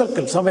seventh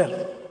circle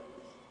somewhere.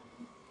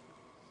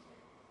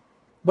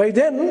 By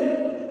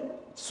then,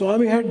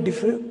 Swami had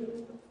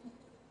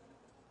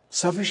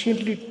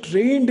sufficiently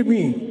trained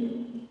me.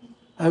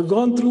 I have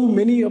gone through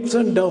many ups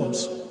and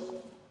downs.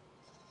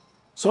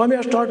 Swami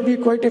has taught me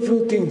quite a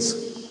few things.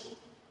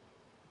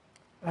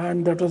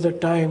 And that was the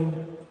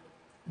time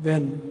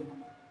when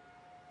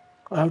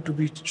I have to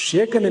be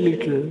shaken a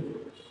little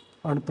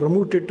and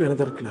promoted to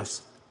another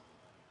class.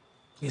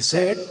 He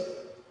said,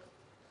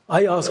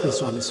 I asked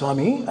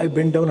Swami, I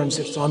bent down and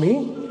said,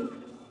 Swami,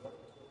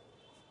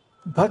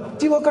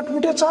 bhakti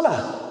vakatmite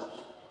chala.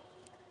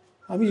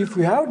 I mean, if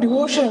we have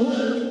devotion,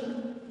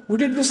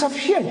 would it be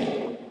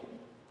sufficient?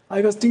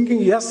 I was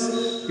thinking, yes,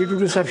 it would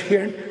be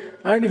sufficient.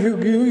 And if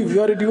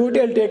you are a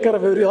devotee, I'll take care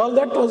of everything. All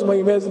that was my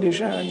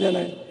imagination. And then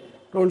I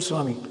told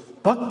Swami,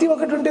 bhakti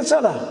vakatmite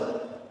chala.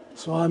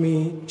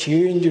 Swami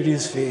changed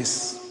his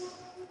face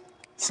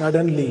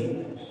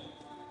suddenly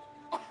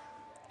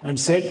and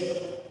said,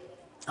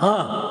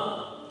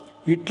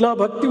 itla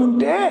bhakti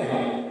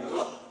unte.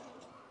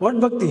 What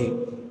bhakti?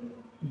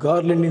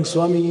 Garlanding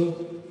Swami,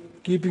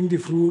 keeping the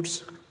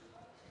fruits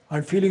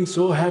and feeling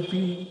so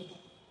happy.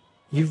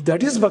 If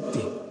that is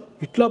bhakti,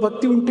 itla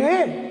bhakti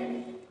unte.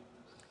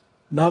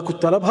 Naku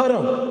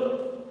talabharam.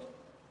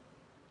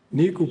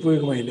 Neeku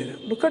upayogamaileda.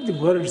 Look at the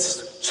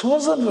words,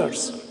 chosen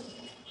words.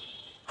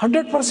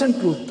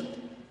 100% truth,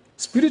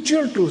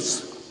 spiritual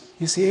truths.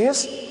 He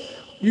says,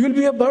 you will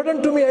be a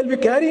burden to me, I will be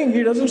carrying.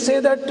 He doesn't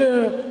say that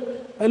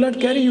I will not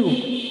carry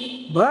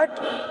you. But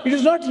it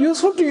is not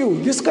useful to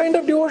you. This kind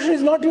of devotion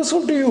is not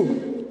useful to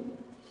you.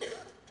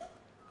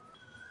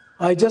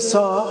 I just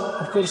saw,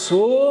 of course,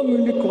 so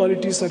many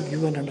qualities are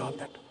given and all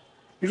that.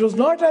 It was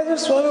not as if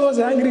Swami was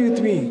angry with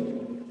me.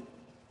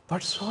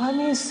 But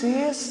Swami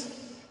says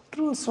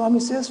truth, Swami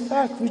says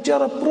facts, which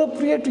are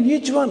appropriate to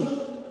each one.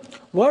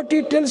 What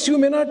he tells you he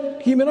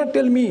may not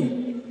tell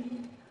me.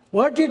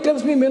 What he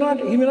tells me he may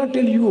not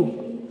tell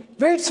you.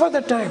 Waits for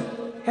the time,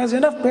 has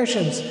enough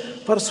patience.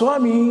 For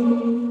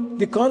Swami,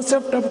 the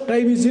concept of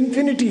time is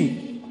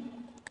infinity.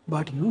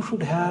 But you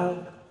should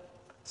have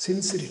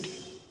sincerity.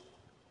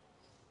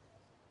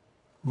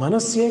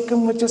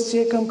 Manasyekam,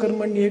 vachasyekam,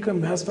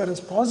 karmanyekam, as far as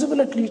possible,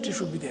 at least it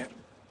should be there.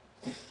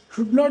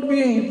 Should not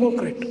be a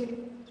hypocrite.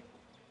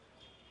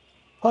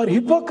 For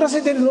hypocrisy,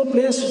 there is no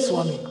place to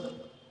Swami.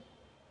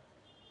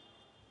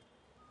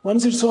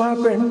 Once it so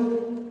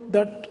happened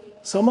that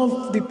some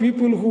of the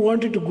people who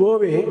wanted to go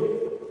away,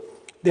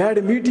 they had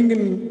a meeting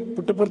in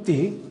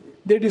Puttaparthi,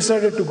 they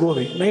decided to go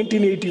away,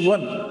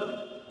 1981.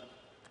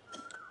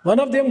 One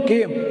of them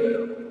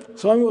came.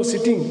 Swami was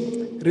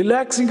sitting,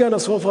 relaxing on a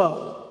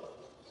sofa.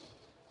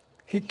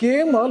 He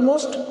came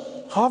almost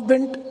half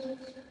bent,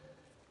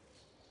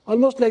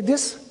 almost like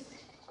this,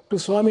 to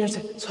Swami and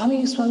said,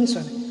 Swami, Swami,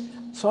 Swami.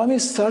 Swami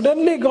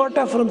suddenly got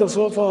up from the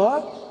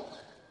sofa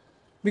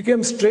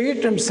became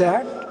straight and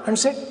sat and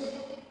said,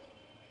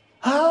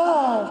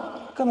 "Ah,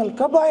 Kamal,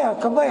 Kabaya,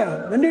 Kabaya,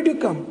 when did you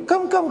come?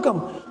 Come.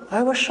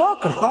 I was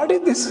shocked. What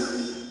is this?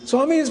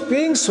 Swami is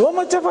paying so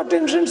much of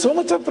attention, so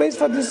much of praise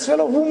for this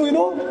fellow whom we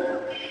know.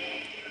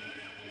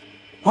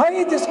 Why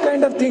this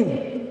kind of thing?"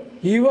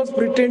 He was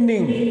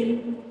pretending.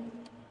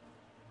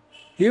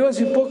 He was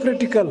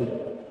hypocritical.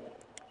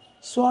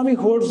 Swami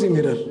holds the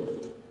mirror.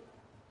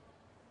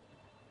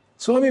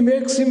 Swami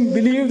makes him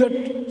believe that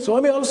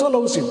Swami also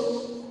loves him.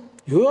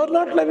 You are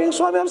not loving,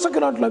 Swami also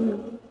cannot love you.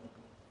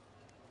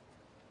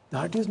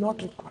 That is not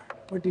required.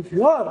 But if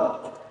you are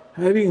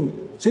having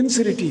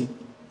sincerity,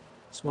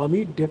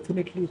 Swami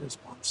definitely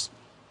responds.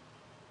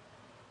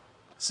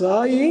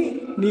 Sai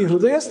నీ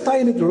హృదయ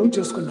స్థాయిని దృఢం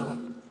చేసుకున్నావా?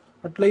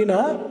 అట్లయినా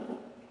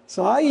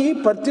సాయి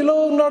పర్తిలో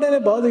ఉన్నాడనే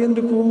బాధ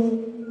ఎందుకు?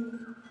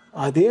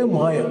 అదే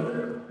మాయ.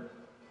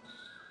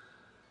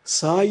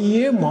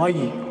 సాయియే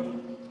మాయి,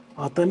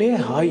 అతనే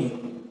హాయి.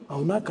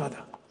 అవునా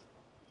కాదా?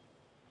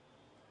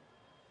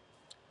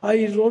 I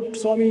wrote,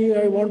 Swami,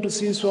 I want to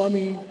see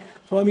Swami.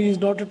 Swami is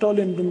not at all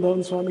in Vrindavan,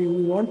 Swami.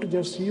 We want to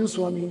just see you,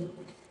 Swami.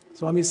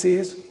 Swami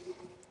says,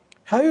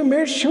 have you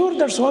made sure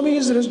that Swami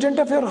is resident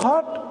of your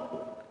heart?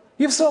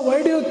 If so, why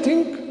do you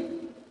think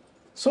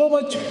so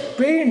much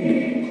pain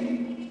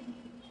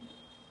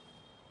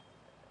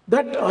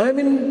that I am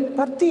in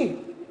Parthi?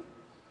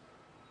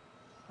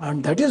 And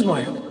that is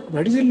Maya,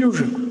 that is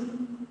illusion.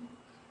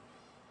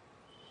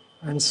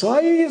 And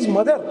Sai is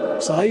mother,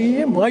 Sai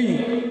is Mai,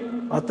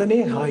 Atane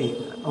Hai,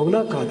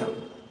 Avuna Kada.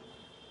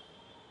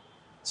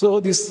 So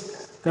this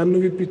Kannu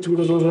Vippi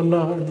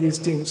Chudaroranna and these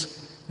things,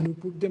 when we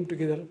put them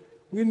together,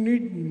 we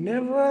need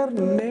never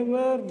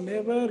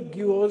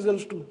give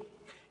ourselves to.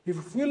 If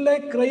we feel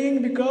like crying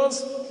because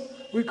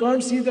we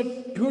can't see that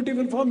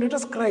beautiful form, let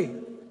us cry.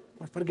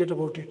 But forget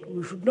about it.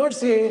 We should not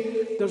say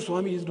that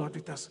Swami is not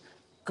with us.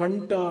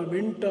 Kanta,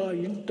 Venta,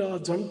 Inta,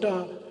 Janta,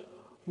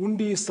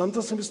 Undi,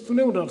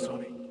 Santasamistuné unnaru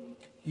Swami.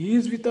 He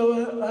is with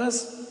us.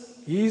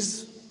 He is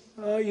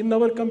in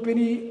our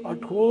company,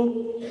 at home,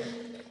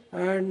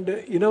 and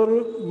in our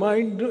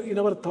mind, in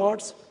our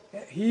thoughts.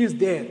 He is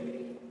there.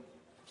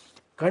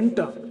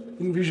 Kanta,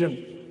 in vision.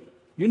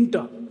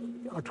 Inta,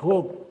 at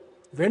home.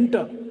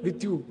 Venta, with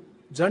you.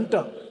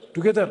 Janta,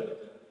 together.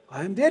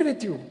 I am there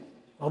with you.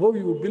 Above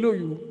you, below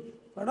you,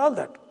 and all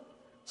that.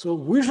 So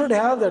we should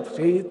have that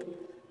faith.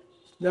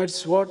 That's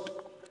what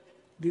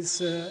this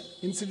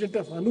incident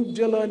of Anup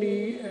Jalani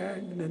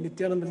and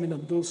Nityananda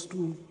Menon, those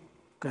two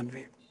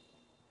convey.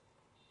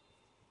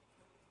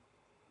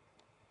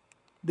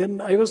 Then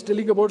I was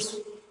telling about,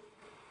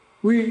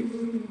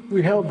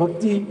 we have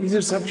bhakti, is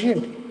it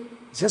sufficient?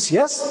 He says,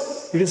 yes,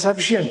 it is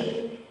sufficient.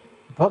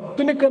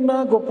 Bhaktuni kanna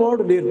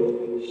gopadu leru.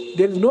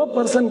 There is no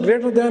person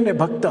greater than a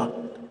bhakta.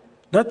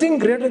 Nothing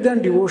greater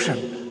than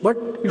devotion. But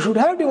you should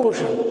have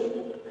devotion.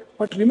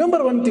 But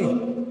remember one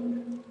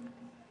thing,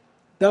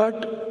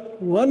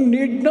 that one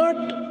need not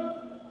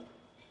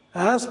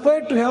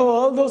aspire to have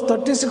all those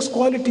 36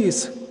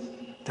 qualities.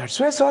 That's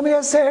why Swami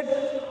has said,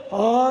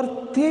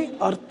 Arthi,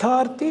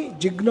 Artharthi,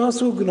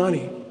 Jignasu,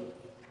 Gnani.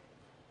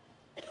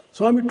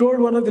 Swami told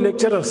one of the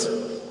lecturers,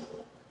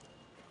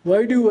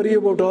 why do you worry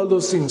about all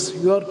those things?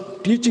 You are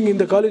teaching in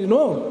the college.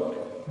 No,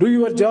 do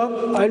your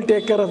job, I'll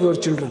take care of your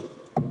children.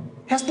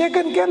 He has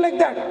taken care like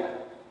that.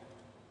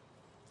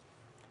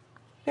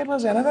 There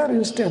was another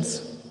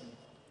incident.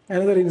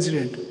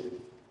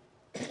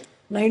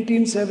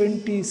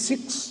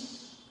 1976.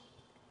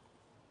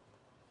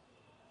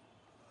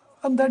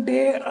 On that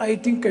day, I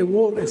think I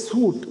wore a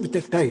suit with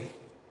a tie.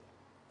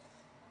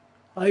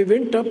 I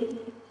went up.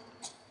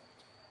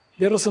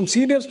 There were some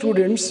senior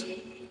students.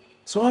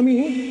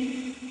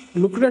 Swami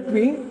looked at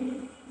me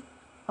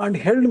and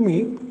held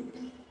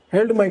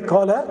my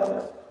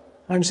collar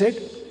and said,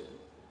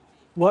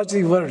 watch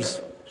the words.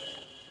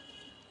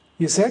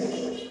 He said,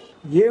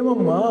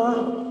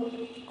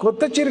 Yemamma,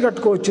 kotta chir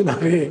katko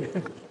vachinave.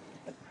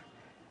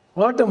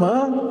 What,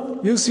 Amma?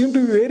 You seem to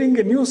be wearing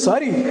a new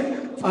sari.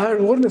 I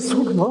had worn a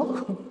suit,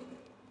 no?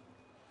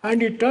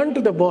 And he turned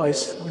to the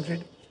boys and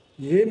said,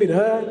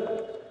 Yemira,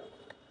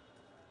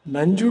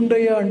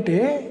 Nanjundaiah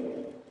ante,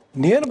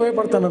 నేను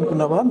భయపడతాను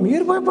అనుకున్నావా?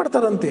 మీరు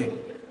భయపడతారంతే.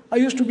 I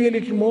used to be a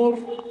little more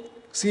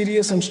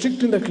serious and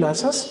strict in the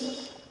classes.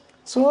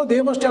 So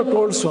they must have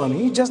told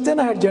Swami. Just then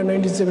I had joined,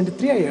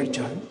 1973 I had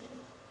joined.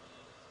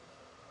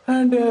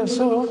 And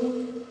so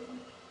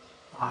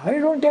I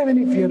don't have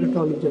any fear at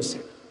all, he just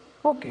said.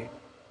 Okay.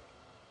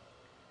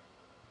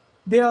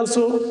 They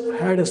also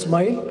had a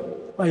smile.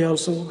 I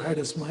also had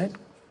a smile.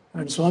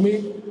 And Swami,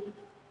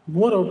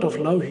 more out of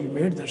love, he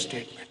made that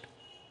statement.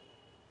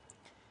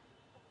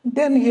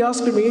 Then he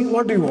asked me,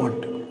 what do you want?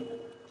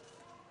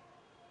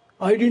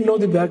 I didn't know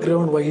the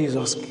background why he is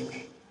asking me.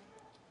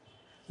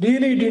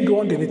 Really, he didn't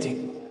want anything.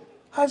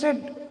 I said,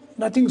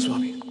 nothing,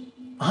 Swami.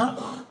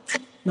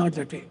 Not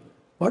that way.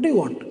 What do you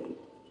want?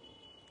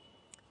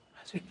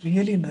 I said,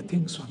 really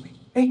nothing, Swami.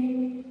 Hey,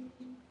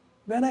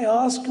 when I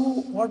ask you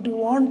what do you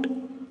want,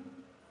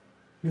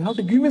 you have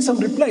to give me some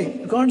reply.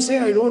 You can't say,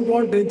 I don't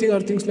want anything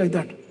or things like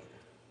that.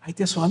 I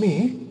said, Swami,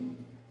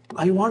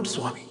 I want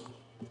Swami.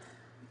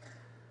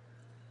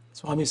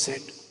 Swami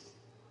said,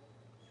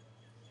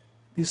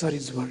 these are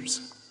his words.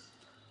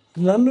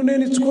 నన్ను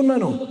నేను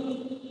ఇచ్చుకున్నాను,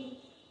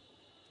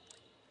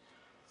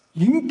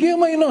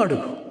 ఇంకేమైనా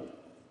అడుగు.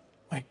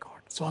 My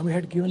God, Swami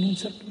had given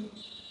himself to me.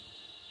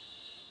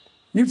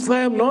 If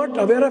I am not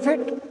aware of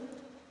it,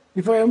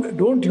 if I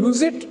don't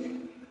use it,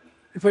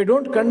 if I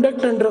don't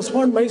conduct and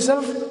respond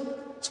myself,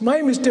 it's my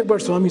mistake.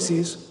 But Swami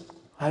says,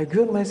 I have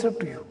given myself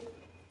to you.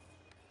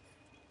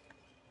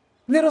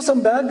 There was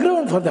some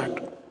background for that.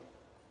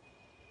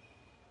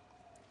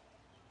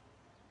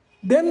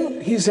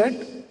 Then he said,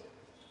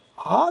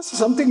 ask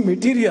something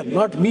material,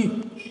 not me.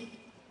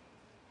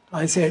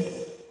 I said,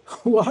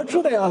 what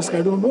should I ask?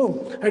 I don't know.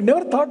 I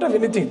never thought of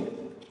anything.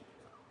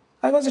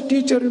 I was a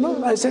teacher,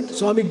 I said,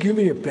 Swami, give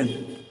me a pen.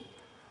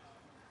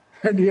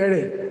 And he had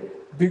a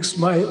big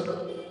smile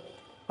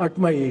at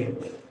my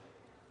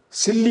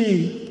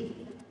silly,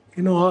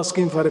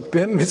 asking for a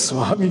pen with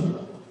Swami.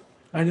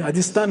 And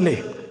Adhistanle,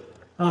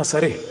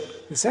 sorry,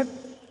 he said,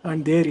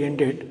 and there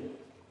ended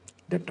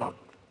the talk.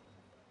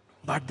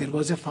 But there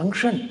was a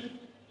function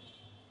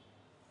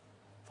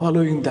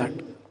following that.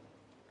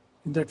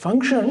 In that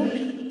function,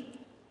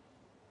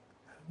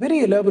 very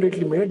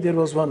elaborately made, there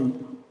was one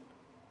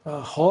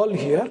hall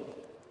here,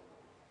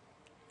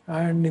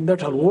 and in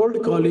that hall, old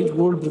college,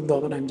 old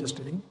Brindavan, I'm just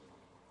telling,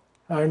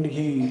 and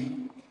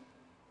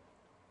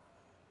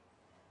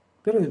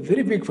there was a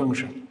very big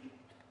function.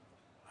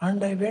 And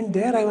I went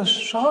there, I was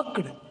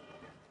shocked.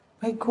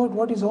 My God,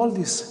 what is all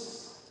this?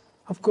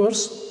 Of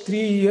course, 3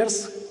 years,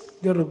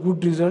 there were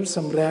good results,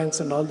 some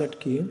ranks and all that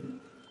came.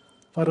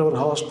 For our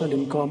hostel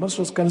in commerce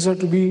was considered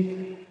to be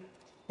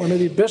one of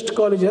the best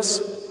colleges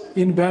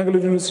in Bangalore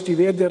University,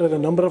 where there are a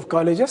number of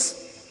colleges.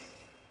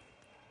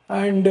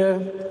 And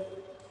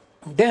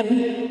then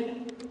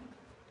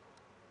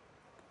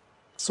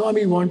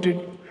Swami wanted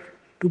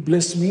to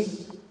bless me.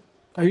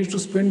 I used to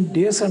spend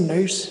days and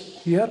nights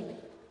here.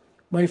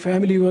 My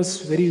family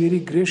was very, very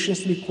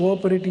graciously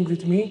cooperating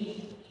with me.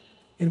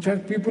 In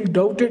fact, people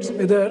doubted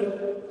whether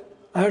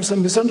I had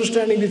some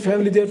misunderstanding with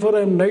family, therefore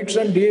I am nights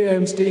and day I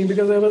am staying,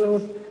 because I was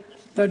about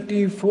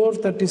 34,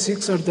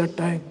 36 at that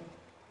time.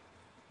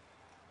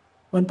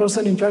 One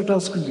person in fact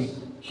asked me,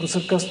 Professor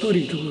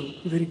Kasturi,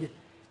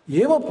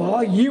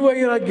 Yemappa, ee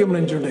vairagyam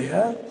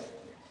Nanjundaiah?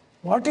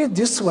 What is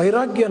this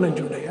vairagya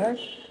Nanjundaiah?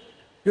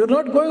 You are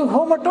not going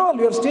home at all,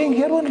 you are staying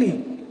here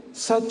only.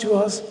 Such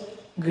was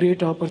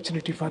great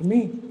opportunity for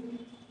me.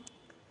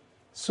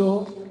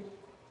 So,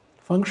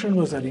 function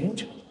was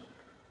arranged,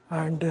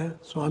 and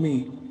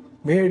Swami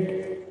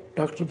made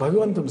Dr.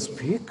 Bhagavantam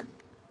speak,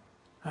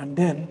 and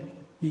then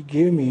he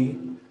gave me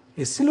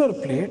a silver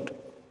plate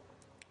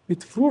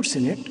with fruits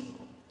in it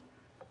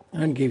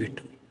and gave it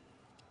to me.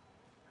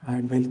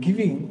 And while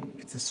giving,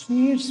 with a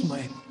sweet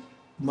smile,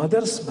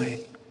 mother's smile,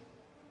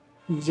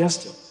 he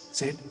just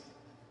said,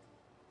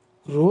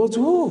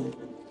 Roju,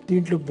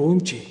 dintlo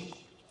bhonchi.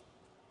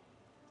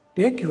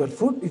 Take your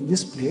food in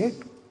this plate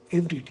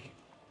every day.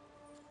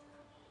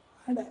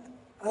 And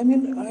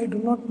I do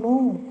not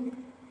know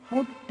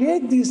how to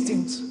take these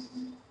things.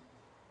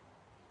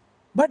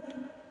 But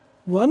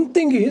one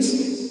thing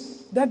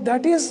is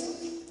that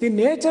is the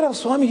nature of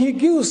Swami, he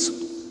gives.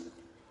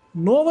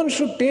 No one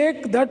should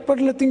take that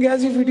particular thing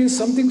as if it is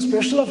something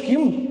special of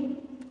him.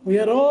 We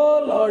are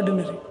all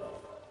ordinary.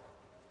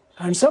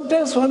 And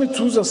sometimes Swami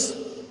chooses.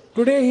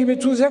 Today he may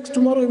choose X,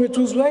 tomorrow he may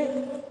choose Y,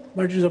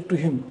 but it is up to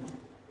him.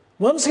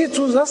 Once he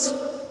chooses,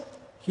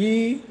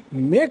 he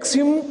makes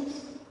him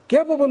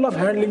capable of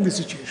handling the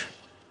situation.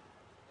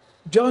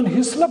 John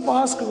Hislop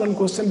asked one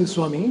question to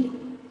Swami,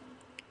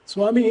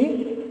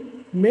 Swami,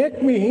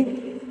 make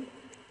me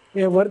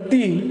a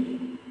worthy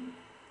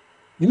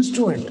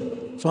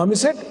instrument. Swami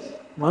said,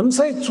 once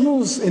I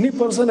choose any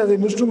person as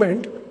an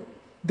instrument,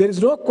 there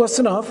is no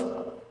question of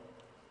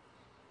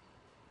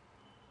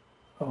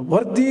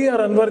worthy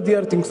or unworthy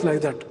or things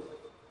like that.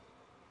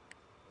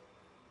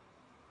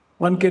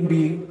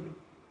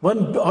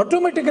 One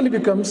automatically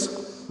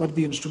becomes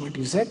worthy instrument,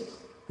 he said.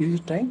 Is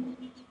it time?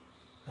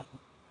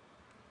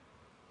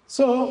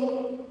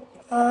 So,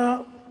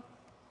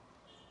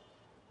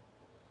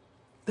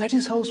 that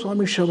is how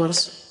Swami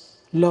showers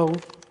love,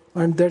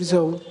 and that is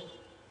how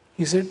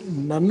he said,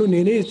 Nannu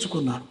nene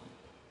ichukunnanu.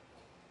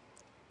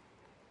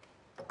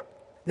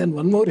 Then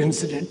one more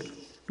incident,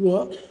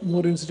 two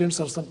more incidents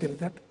or something like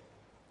that.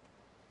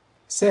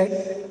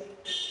 Said,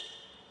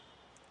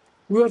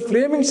 we were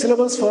framing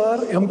syllabus for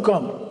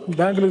MCOM in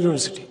Bangalore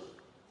University.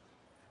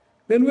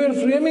 When we were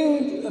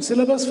framing a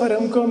syllabus for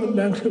MCOM in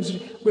Bangalore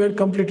University, we had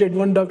completed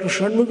one Dr.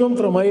 Shanmugam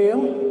from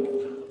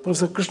IIM,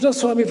 Professor Krishna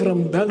Swami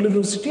from Bangalore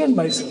University, and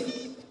myself.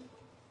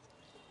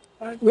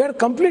 And we had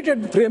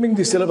completed framing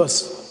the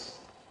syllabus.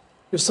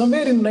 It was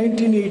somewhere in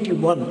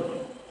 1981.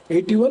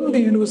 81 the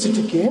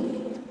university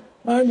came,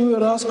 and we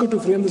were asked to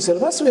frame the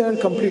syllabus. We had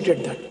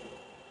completed that.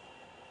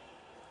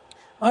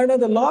 And on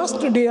the last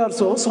day or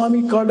so,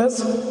 Swami called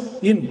us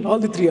in, all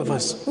the three of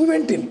us. We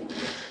went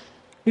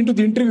into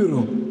the interview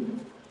room.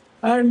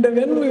 And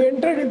when we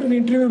entered into the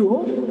interview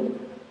room,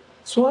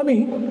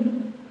 Swami,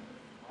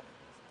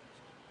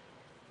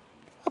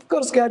 of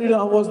course, carried on.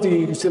 How was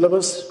the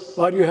syllabus?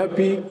 Are you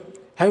happy?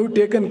 Have you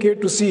taken care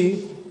to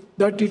see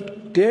that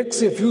it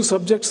takes a few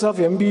subjects of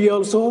MBA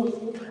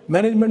also?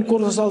 Management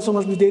courses also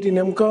must be there in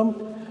MCOM.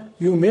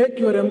 You make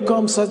your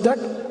MCOM such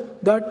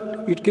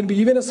that it can be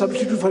even a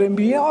substitute for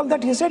MBA. All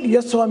that he said,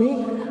 yes,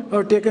 Swami, I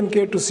have taken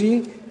care to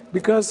see,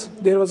 because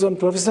there was one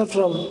professor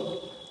from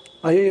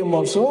IIM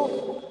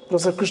also,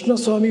 Professor Krishna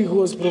Swami, who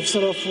was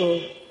professor of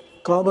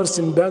commerce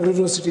in Bangalore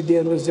University.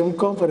 There was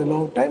MCOM for a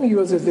long time. He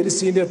was a very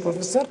senior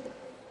professor.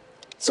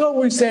 So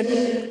we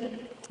said,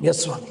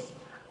 yes, Swami.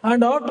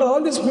 And after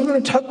all this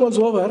preliminary talk was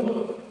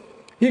over,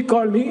 he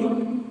called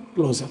me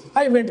closer.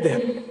 I went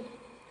there.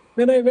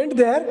 When I went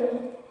there,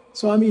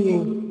 Swami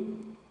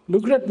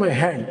looked at my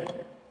hand.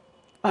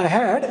 I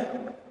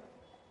had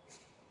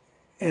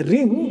a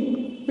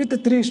ring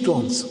with 3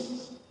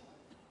 stones.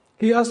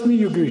 He asked me,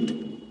 you give it.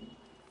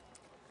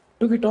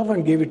 Took it off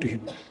and gave it to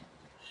him.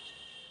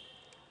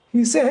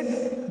 He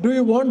said, do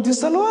you want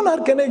this alone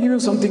or can I give you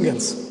something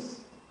else?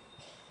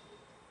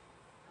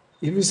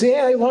 If you say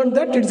I want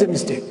that, it is a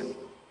mistake.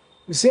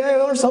 If you say I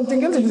want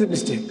something else, it is a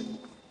mistake.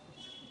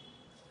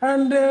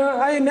 And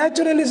I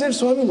naturally said,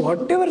 Swami,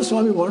 whatever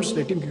Swami wants,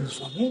 let him give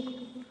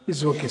Swami.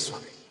 It's okay,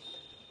 Swami.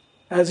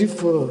 As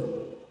if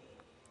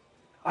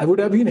I would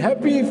have been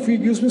happy if he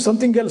gives me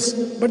something else.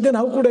 But then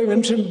how could I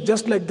mention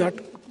just like that?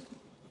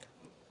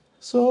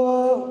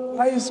 So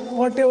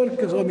whatever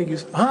Swami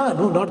gives.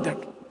 No, not that.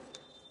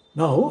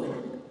 Now,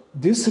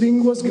 this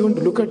ring was given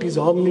to look at his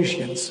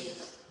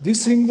omniscience.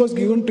 This ring was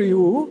given to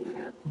you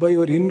by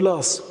your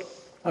in-laws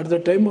at the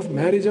time of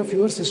marriage of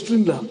your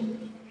sister-in-law.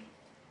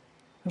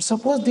 And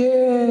suppose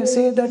they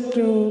say that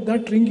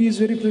that ring is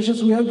very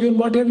precious, we have given,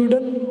 what have you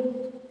done?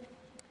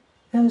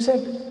 And he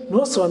said,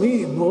 no,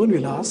 Swami, no one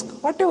will ask.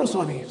 Whatever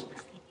Swami is.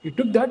 He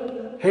took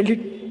that, held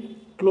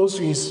it close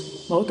to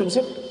his mouth and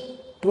said,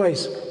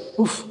 twice,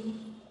 oof,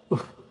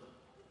 oof.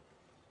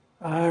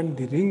 And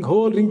the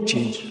whole ring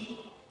changed.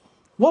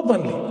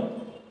 Openly.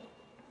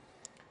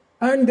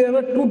 And there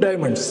are 2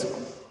 diamonds,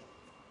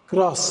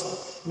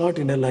 cross, not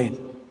in a line.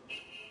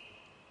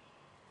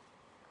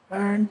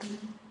 And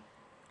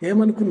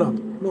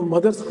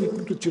mothers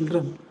speaking to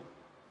children,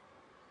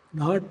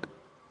 not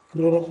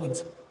grown-up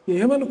ones.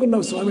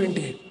 ఏమనుకున్నావు స్వామి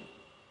అంటే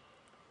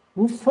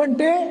ఉఫ్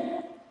అంటే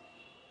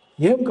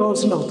ఏం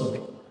కావాల్సిన అవుతుంది.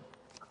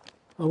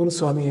 అవును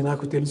స్వామి,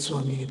 నాకు తెలుసు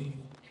స్వామి అని.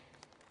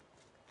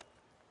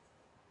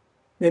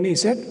 Then he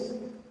said,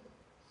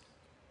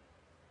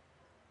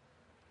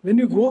 when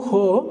you go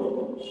home,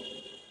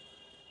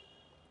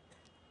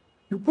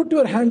 you put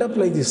your hand up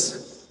like this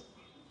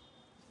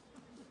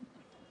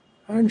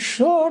and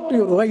show to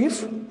your wife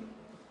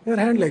your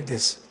hand like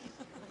this.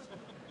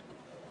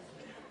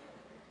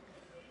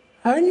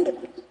 And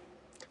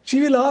she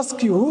will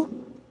ask you,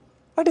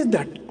 what is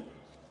that?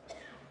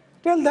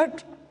 Tell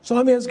that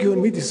Swami has given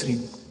me this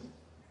ring.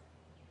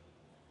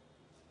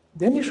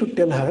 Then you should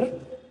tell her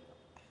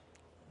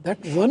that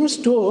one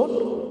stone,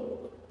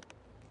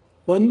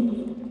 one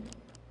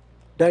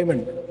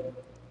diamond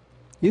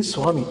is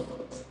Swami.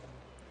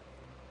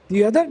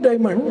 The other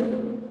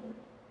diamond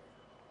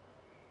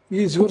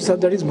is yourself,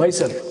 that is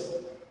myself.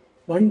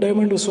 One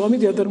diamond was Swami,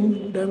 the other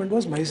diamond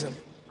was myself.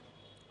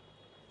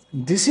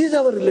 This is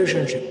our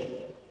relationship.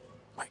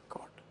 My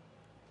God.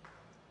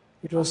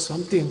 It was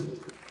something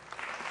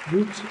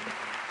which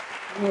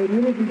I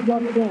really did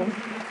not know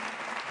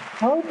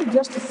how to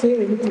just say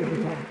anything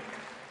to her.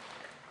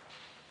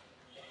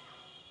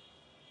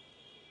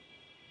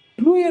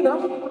 True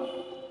enough,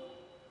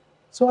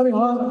 Swami,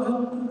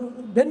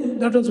 then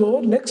that was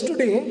over. Next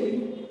day,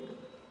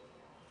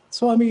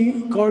 Swami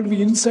called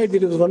me inside.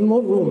 There was one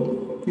more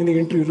room in the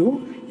entry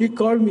room. He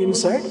called me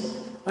inside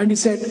and he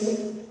said,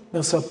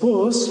 now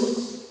suppose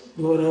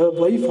your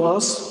wife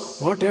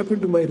asks, what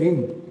happened to my ring?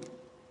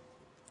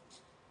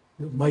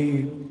 My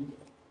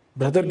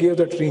brother gave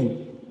that ring.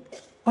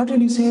 What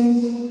will you say?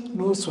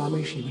 No,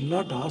 Swami, she will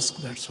not ask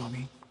that,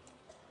 Swami.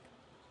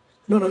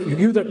 No, you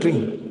give that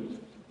ring.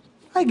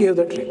 I gave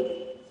that ring.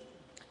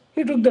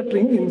 He took that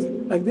ring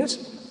in like this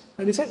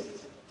and he said,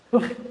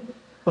 oh,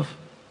 oh.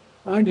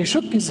 And he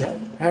shook his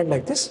hand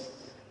like this.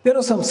 There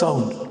was some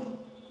sound.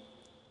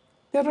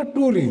 There were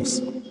 2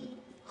 rings.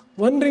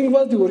 One ring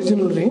was the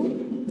original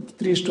ring with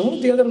 3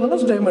 stones, the other one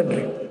was diamond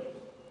ring.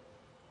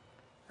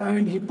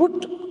 And he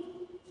put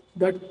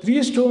that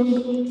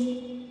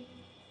 3-stone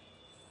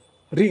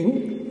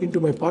ring into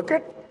my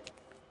pocket,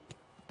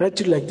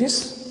 touch it like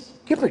this,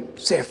 keep it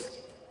safe.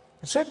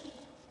 That's it.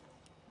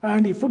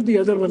 And he put the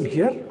other one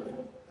here.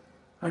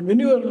 And when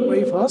your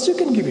wife asks, you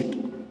can give it.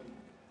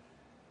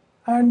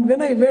 And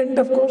when I went,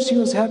 of course, she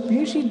was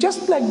happy. She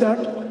just like that.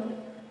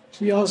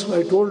 She asked,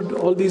 I told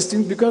all these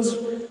things because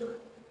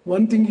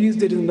one thing is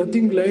there is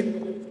nothing like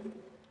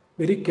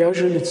very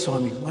casual with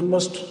Swami. One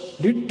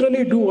must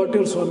literally do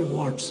whatever Swami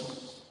wants.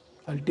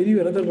 I'll tell you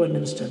another one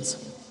instance.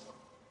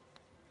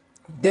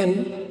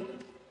 Then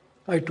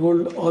I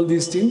told all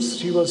these things.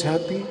 She was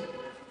happy.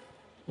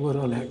 We were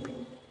all happy.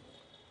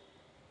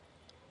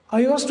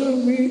 I was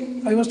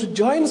to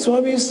join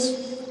Swami's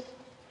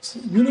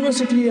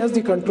university as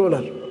the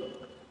controller.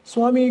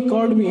 Swami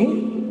called me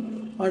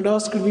and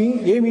asked me,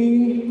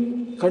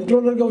 Emi,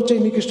 controller ga vache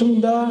neeku ishtam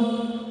unda?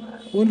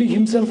 Only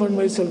himself and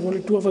myself,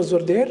 only two of us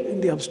were there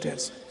in the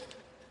upstairs.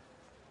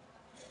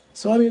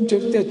 Swami em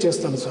chepte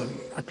chestanu Swami.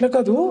 Atla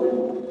kadu,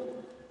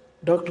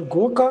 Dr.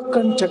 Gokak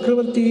and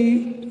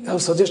Chakravarti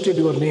have suggested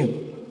your name,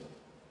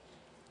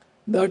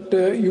 that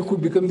you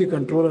could become the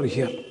controller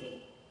here.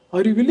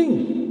 Are you willing?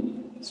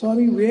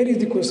 Swami, where is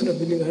the question of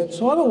willing?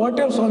 Swami,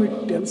 whatever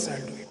Swami tells, I'll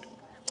do it.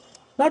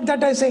 Not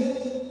that I say.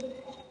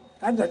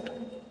 Not that.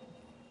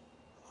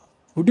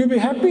 Would you be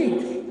happy?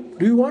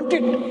 Do you want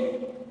it?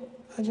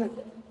 I said,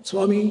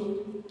 Swami,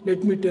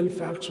 let me tell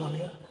facts,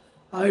 Swami.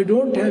 I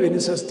don't have any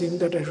such thing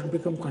that I should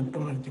become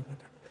controller.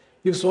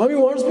 If Swami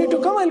wants me to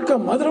come, I'll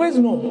come. Otherwise,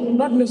 no,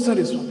 not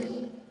necessary, Swami.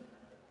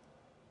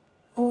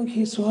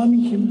 Oh,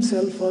 Swami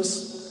himself was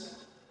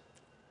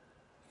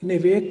in a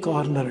way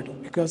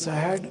cornered, because I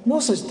had no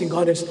such thing,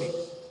 honestly.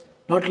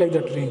 Not like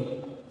that ring.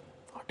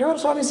 Whatever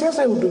Swami says,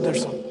 I would do that,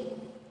 Swami.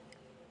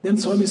 Then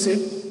Swami said,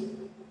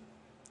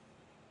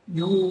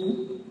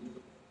 you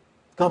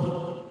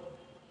come.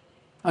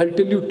 I'll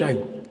tell you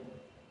time.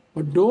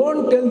 But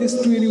don't tell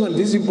this to anyone.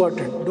 This is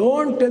important.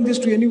 Don't tell this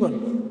to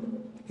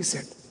anyone, he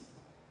said.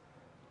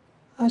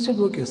 I said,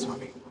 okay,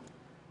 Swami.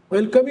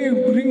 While coming, you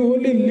bring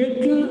only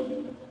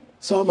little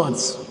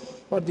samans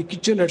for the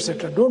kitchen,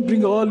 etc. Don't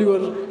bring all your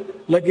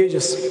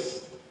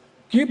luggages.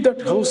 Keep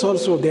that house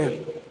also there.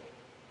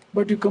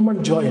 But you come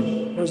and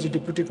join as the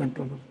deputy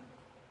controller.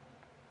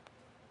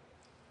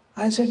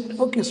 I said,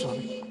 okay,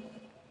 Swami.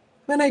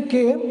 When I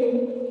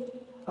came,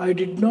 I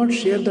did not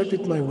share that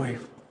with my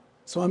wife.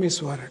 Swami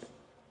sweared.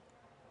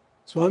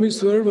 Swami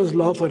sweared was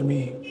law for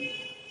me.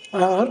 I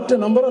hurt a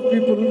number of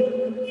people.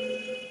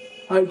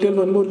 I'll tell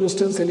one more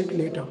instance a little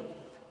later.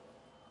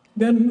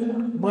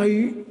 Then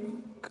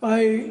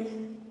I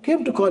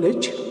came to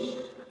college,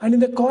 and in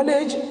the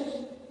college,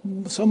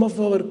 some of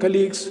our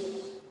colleagues,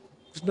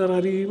 Mr.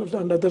 Hari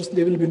and others,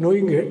 they will be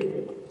knowing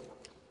it,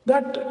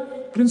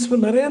 that Principal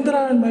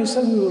Narendra and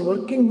myself, we were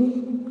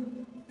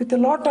working with a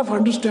lot of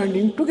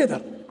understanding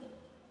together.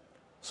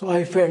 So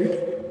I felt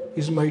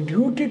it's my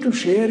duty to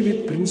share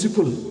with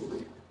Principal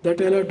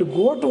that I'll have to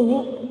go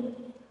to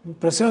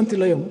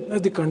Prasanthi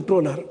as the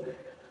controller,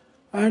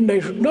 and I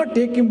should not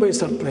take him by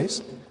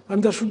surprise,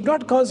 and that should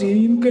not cause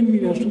any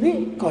inconvenience to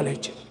the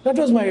college. That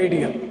was my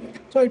idea.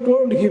 So I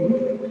told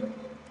him,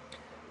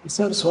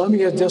 Sir, Swami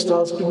has just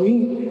asked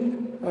me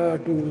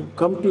to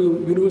come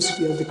to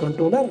university as the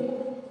controller.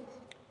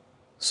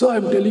 So I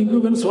am telling you,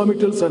 when Swami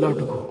tells, I'll have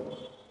to go.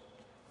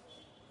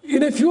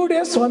 In a few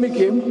days, Swami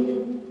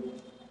came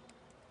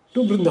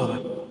to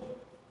Brindavan.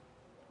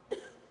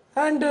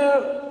 And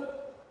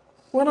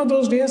one of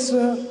those days,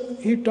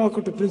 he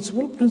talked to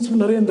Principal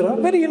Narendra,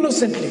 very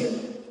innocently.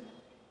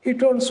 He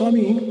told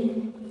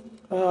Swami,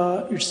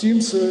 it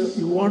seems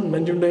you want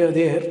Nanjundaiah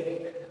there,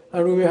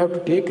 and we may have to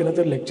take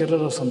another lecturer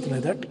or something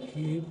like that.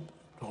 He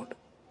told.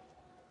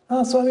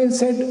 Swami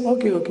said,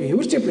 okay.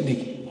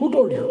 Who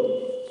told you?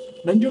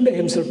 Nanjundaiah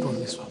himself told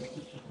me, Swami.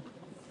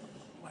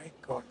 My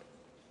God.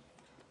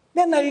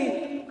 Then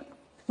I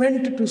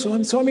went to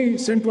Swami. Swami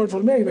sent word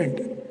for me, I went.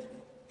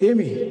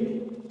 Amy,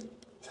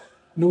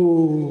 నువ్వు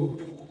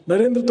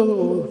నరేంద్రతో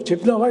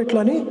చెప్పినావా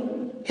ఇట్లా అని?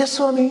 Yes,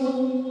 Swami,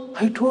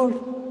 I told.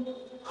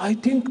 I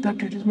think that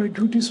it is my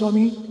duty,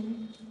 Swami.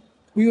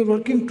 We are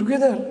working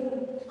together.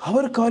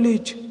 Our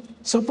college,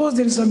 suppose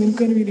there is some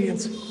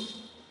inconvenience,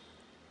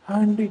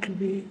 and it will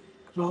be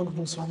wrong,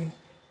 no, Swami.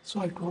 So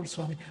I told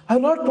Swami. I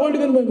have not told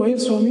even my wife,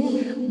 Swami,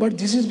 but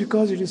this is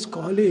because it is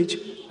college.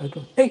 I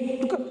told, hey,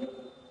 look up.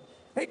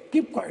 Hey,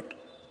 keep quiet.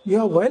 You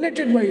have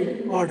violated my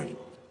order.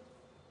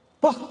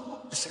 Pah,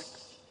 he said.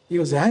 He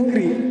was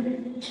angry,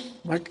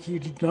 but he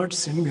did not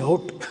send me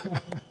out.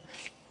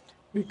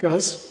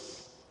 Because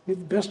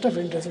with best of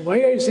interest. Why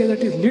I say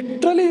that is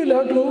literally you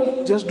have to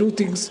just do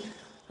things,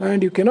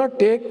 and you cannot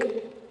take.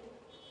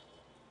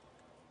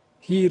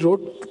 He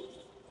wrote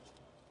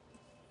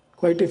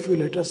quite a few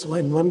letters.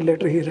 In one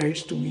letter he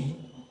writes to me.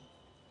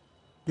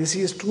 This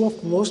is true of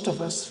most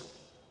of us.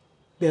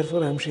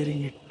 Therefore I am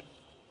sharing it.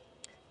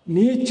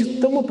 నీ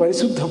చిత్తము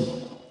పరిశుద్ధం,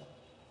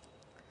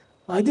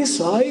 అది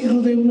సాయి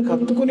హృదయంను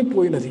కత్తుకొని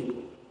పోయినది.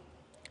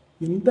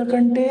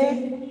 ఇంతకంటే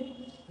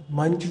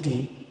మంచిది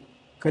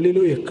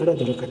కలిలో ఎక్కడ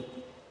దొరకదు.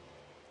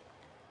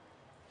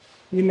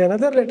 In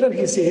another letter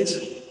he says,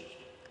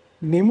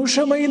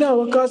 నిమిషమైన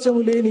అవకాశం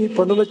లేని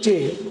పనులచే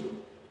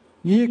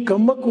ఈ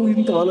కమ్మకు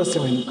ఇంత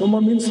ఆలస్యమైంది. కమ్మ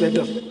మీన్స్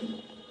లెటర్.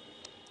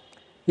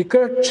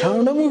 ఇక్కడ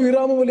క్షణము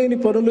విరామము లేని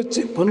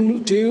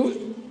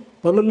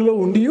పనులలో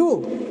ఉండి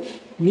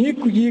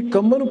నీకు ఈ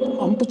కమ్మను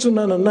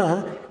పంపుచున్నానన్నా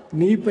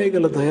నీపై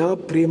గల దయా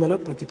ప్రేమల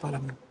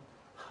ప్రతిఫలం.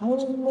 How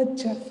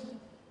much of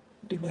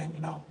divine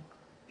love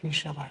he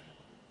showered.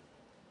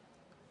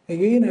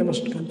 Again, I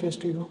must confess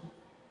to you,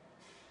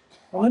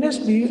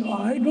 honestly,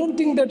 I don't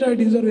think that I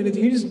deserve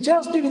anything. It is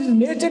just in his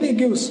nature he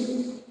gives.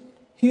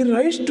 He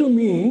writes to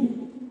me,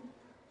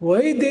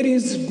 why there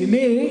is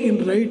delay in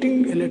writing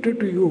a letter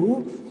to you?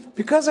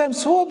 because I'm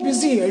so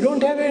busy, I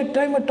don't have any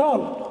time at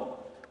all.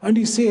 And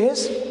he says,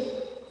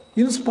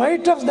 in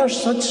spite of that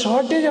such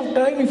shortage of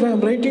time, if I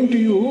am writing to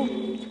you,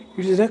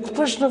 it is an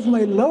expression of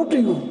my love to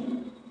you.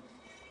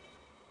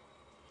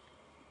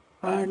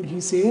 And he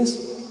says,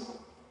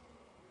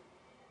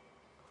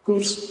 of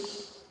course,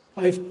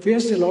 I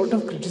faced a lot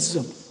of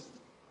criticism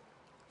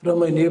from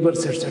my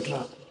neighbors,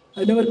 etc.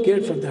 I never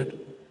cared for that.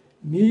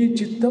 నీ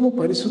చిత్తము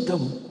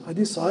పరిశుద్ధము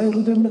అది సాయి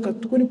హృదయం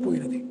కత్తుకొని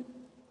పోయినది.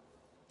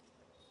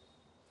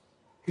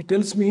 He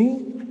tells me,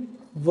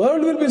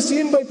 world will be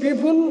seen by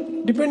people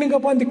depending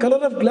upon the color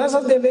of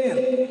glasses they wear.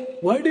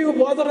 Why do you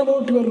bother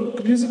about your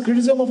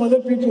criticism of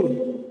other people?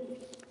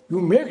 You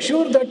make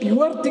sure that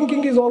your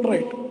thinking is all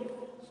right.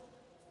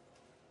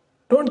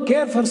 Don't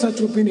care for such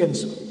opinions.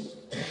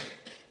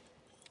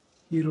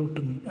 He wrote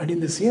to me, and in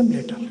the same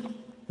letter,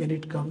 when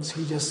it comes,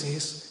 he just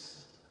says,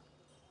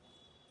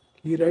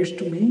 he writes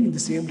to me in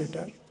the same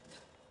letter,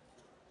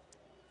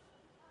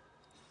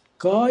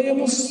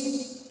 కాయము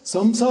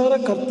సంసార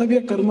కర్తవ్య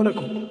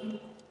కర్మలకు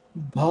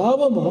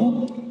భావము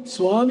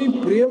స్వామి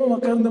ప్రేమ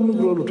మకరందము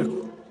గ్రోలుటకు.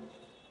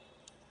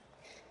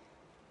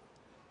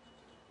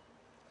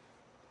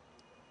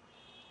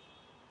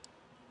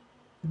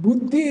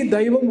 బుద్ధి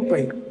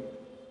దైవముపై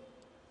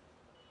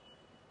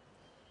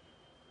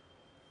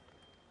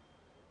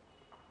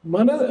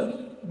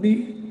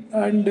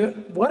and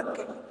work,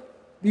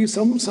 the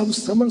sum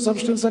and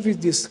substance of is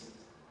this,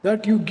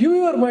 that you give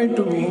your mind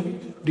to me,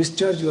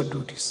 discharge your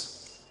duties.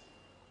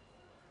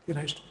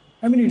 Right?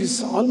 I mean, it is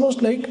almost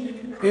like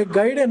a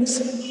guidance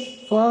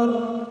for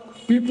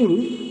people.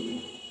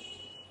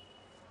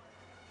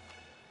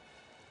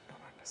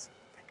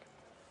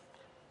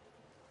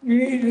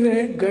 It is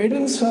a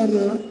guidance for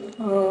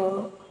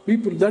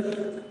people that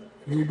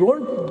you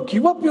don't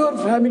give up your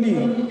family.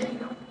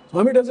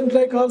 Swami doesn't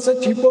like all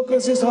such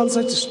hypocrisies, all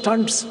such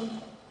stunts.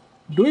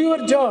 Do your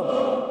job,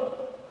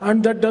 and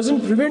that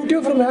doesn't prevent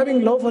you from having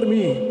love for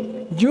me.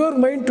 Give your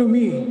mind to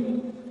me.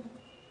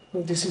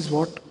 So this is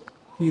what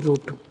he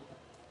wrote.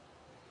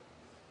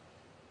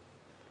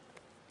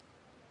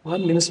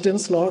 One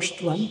instance, last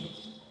one,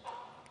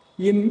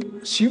 in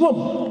Shivam,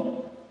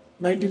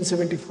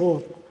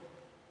 1974.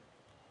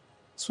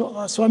 So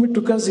Swami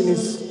took us in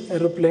his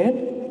aeroplane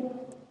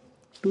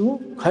to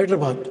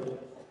Hyderabad.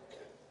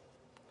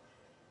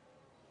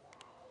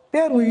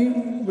 There we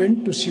went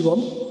to Shivam.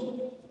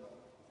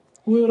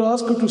 We were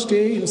asked to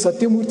stay in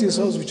Satyamurthi's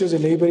house, which was a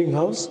neighboring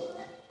house,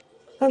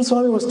 and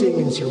Swami was staying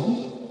in Shivam.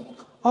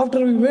 After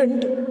we went,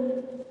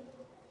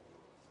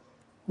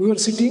 we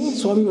were sitting,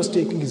 Swami was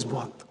taking his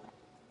bath.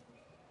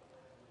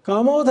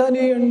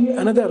 Kamadhani and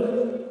another,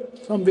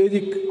 some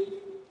Vedic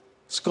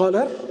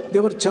scholar,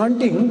 they were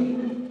chanting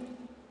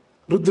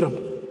Rudram.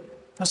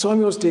 And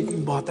Swami was taking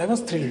bath. I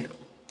was thrilled.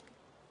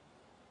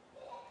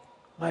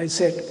 I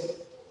said,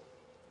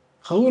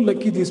 how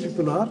lucky these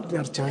people are, they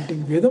are chanting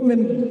Vedam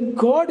when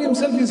God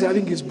himself is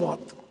having his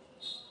bath.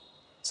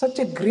 Such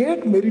a great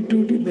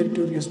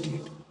meritorious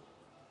deed.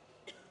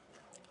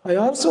 I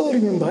also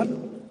remember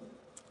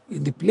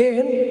in the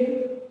plane,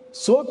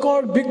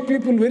 so-called big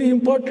people, very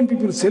important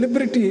people,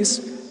 celebrities,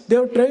 they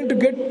were trying to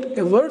get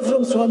a word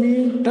from Swami,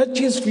 touch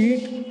his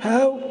feet,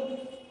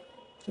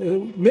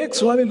 make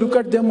Swami look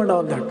at them and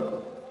all that.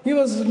 He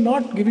was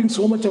not giving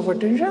so much of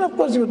attention. Of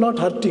course, he was not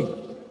hurting.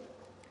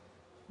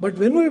 But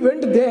when we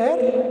went there,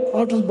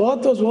 after the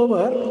bath was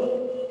over,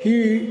 he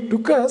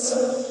took us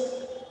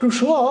to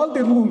show all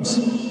the rooms.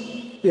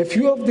 A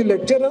few of the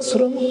lecturers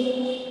from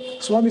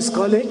Swami's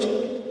college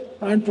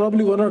and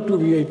probably one or two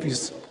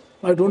VIPs.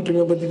 I don't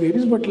remember the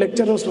VIPs, but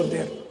lecturers were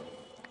there.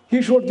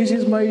 He showed, this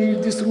is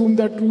this room,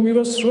 that room. He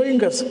was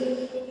showing us.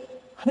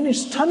 I mean, it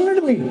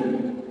stunned me.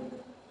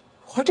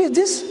 What is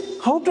this?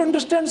 How to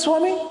understand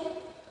Swami?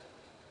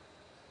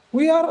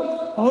 We are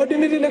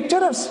ordinary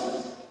lecturers.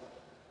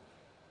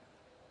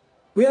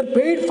 We are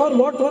paid for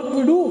what work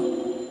we do.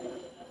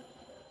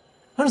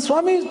 And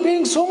Swami is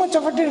paying so much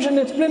of attention,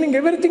 explaining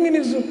everything in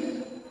his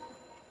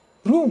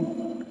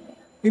room,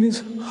 in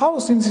his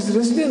house, in his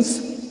residence.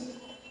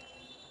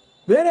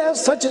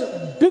 Whereas such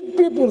big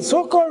people,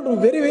 so-called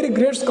very, very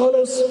great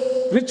scholars,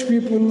 rich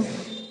people,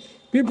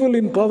 people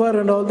in power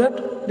and all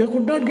that, they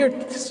could not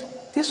get this.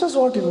 This was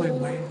what in my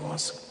mind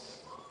was.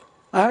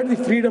 I had the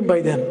freedom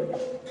by then.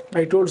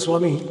 I told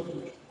Swami,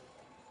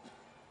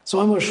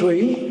 Swami was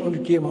showing when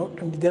it came out,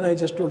 and then I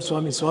just told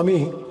Swami,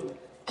 Swamini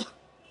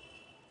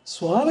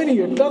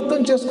etla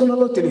artham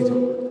cheskunnalo teliyadu.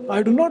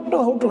 I do not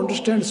know how to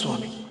understand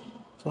Swami.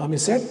 Swami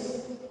said,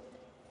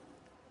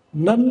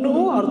 Nannu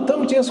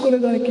artham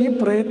chesukunedaniki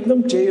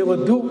prayatnam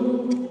cheyavaddu.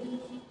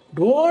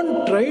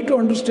 Don't try to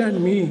understand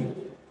me.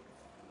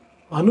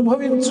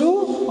 Anubhavinchu,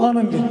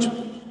 anandinchu.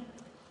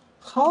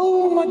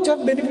 How much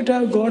of benefit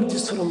I have got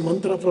this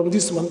from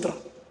this mantra?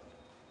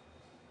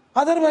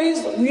 Otherwise,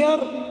 we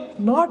are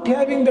not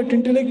having that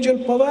intellectual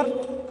power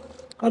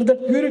or that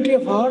purity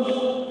of heart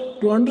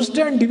to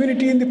understand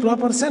divinity in the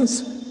proper sense.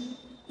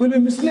 We will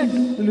be misled,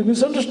 we will be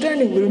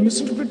misunderstanding, we will be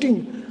misinterpreting.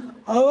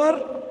 Our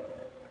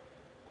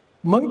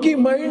monkey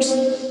minds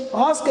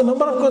ask a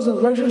number of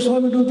questions. Why should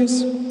Swami do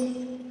this?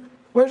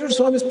 Why should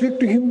Swami speak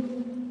to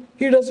him?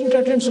 He doesn't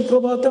attend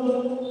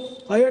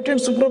Suprabhatam. I attend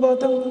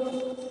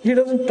Suprabhatam. He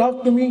doesn't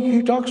talk to me,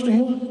 he talks to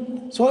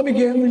him. Swami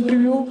gave him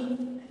interview,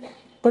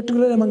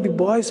 particularly among the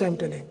boys, I am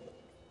telling.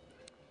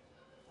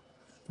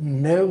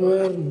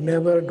 Never,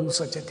 never do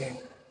such a thing.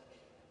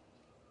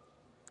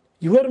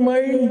 Your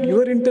mind,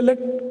 your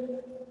intellect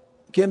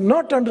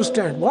cannot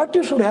understand. What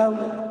you should have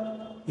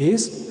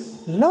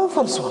is love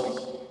for Swami.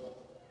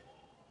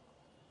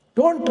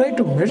 Don't try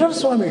to measure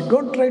Swami.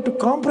 Don't try to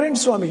comprehend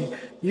Swami.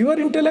 Your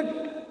intellect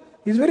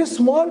is very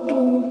small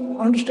to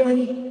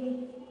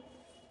understand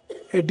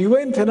a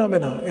divine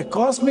phenomena, a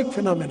cosmic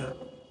phenomena.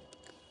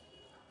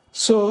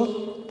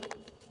 So,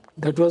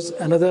 that was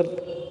another.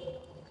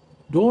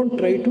 Don't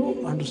try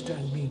to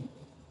understand me.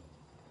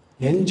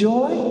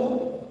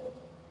 Enjoy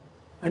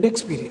and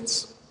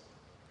experience.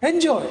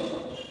 Enjoy.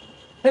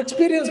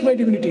 Experience my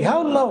divinity.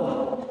 Have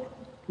love.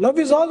 Love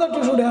is all that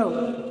you should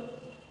have.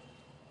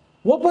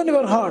 Open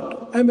your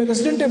heart. I am a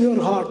resident of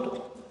your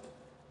heart.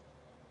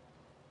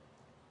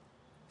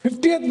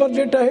 50th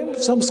birthday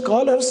time, some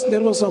scholars,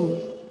 there was some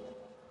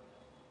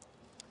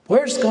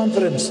poets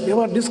conference. They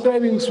were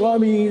describing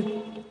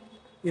Swami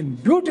in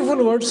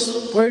beautiful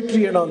words,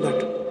 poetry and all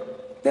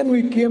that. Then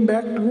we came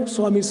back to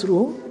Swami's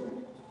room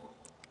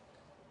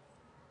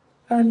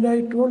and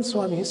I told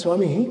Swami,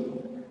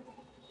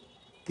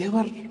 they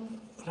were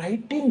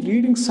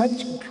reading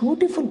such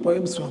beautiful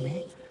poems,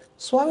 Swami.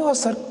 Swami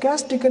was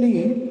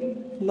sarcastically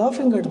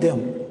laughing at them.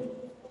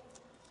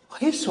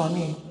 Why,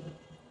 Swami?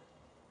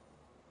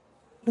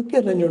 Look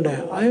at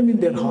Nanjundaiah, I am in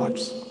their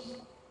hearts.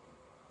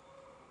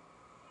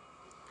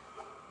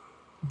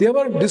 They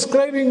were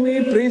describing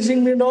me,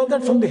 praising me and all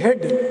that from the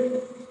head.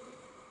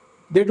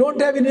 They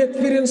don't have any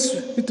experience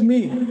with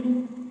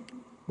me.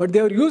 But they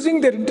are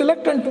using their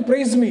intellect and to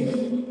praise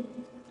me.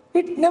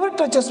 It never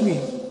touches me.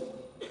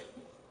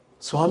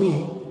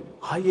 Swami,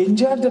 I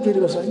enjoyed that very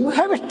much. You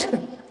have it.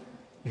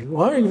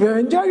 You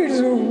enjoy it,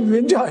 you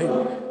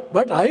enjoy.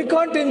 But I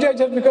can't enjoy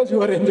just because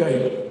you are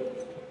enjoying.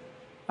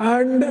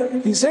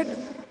 And he said,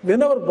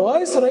 when our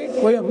boys write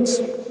poems,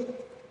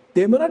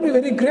 they may not be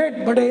very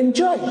great, but I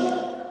enjoy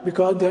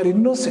because they are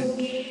innocent,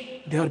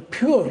 they are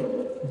pure,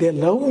 they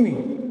love me.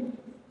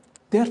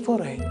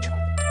 Therefore I enjoy.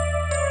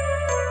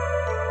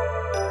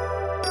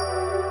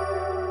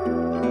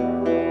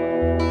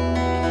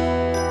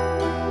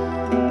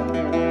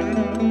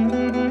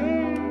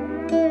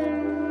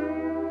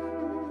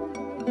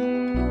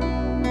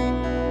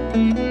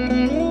 Thank you.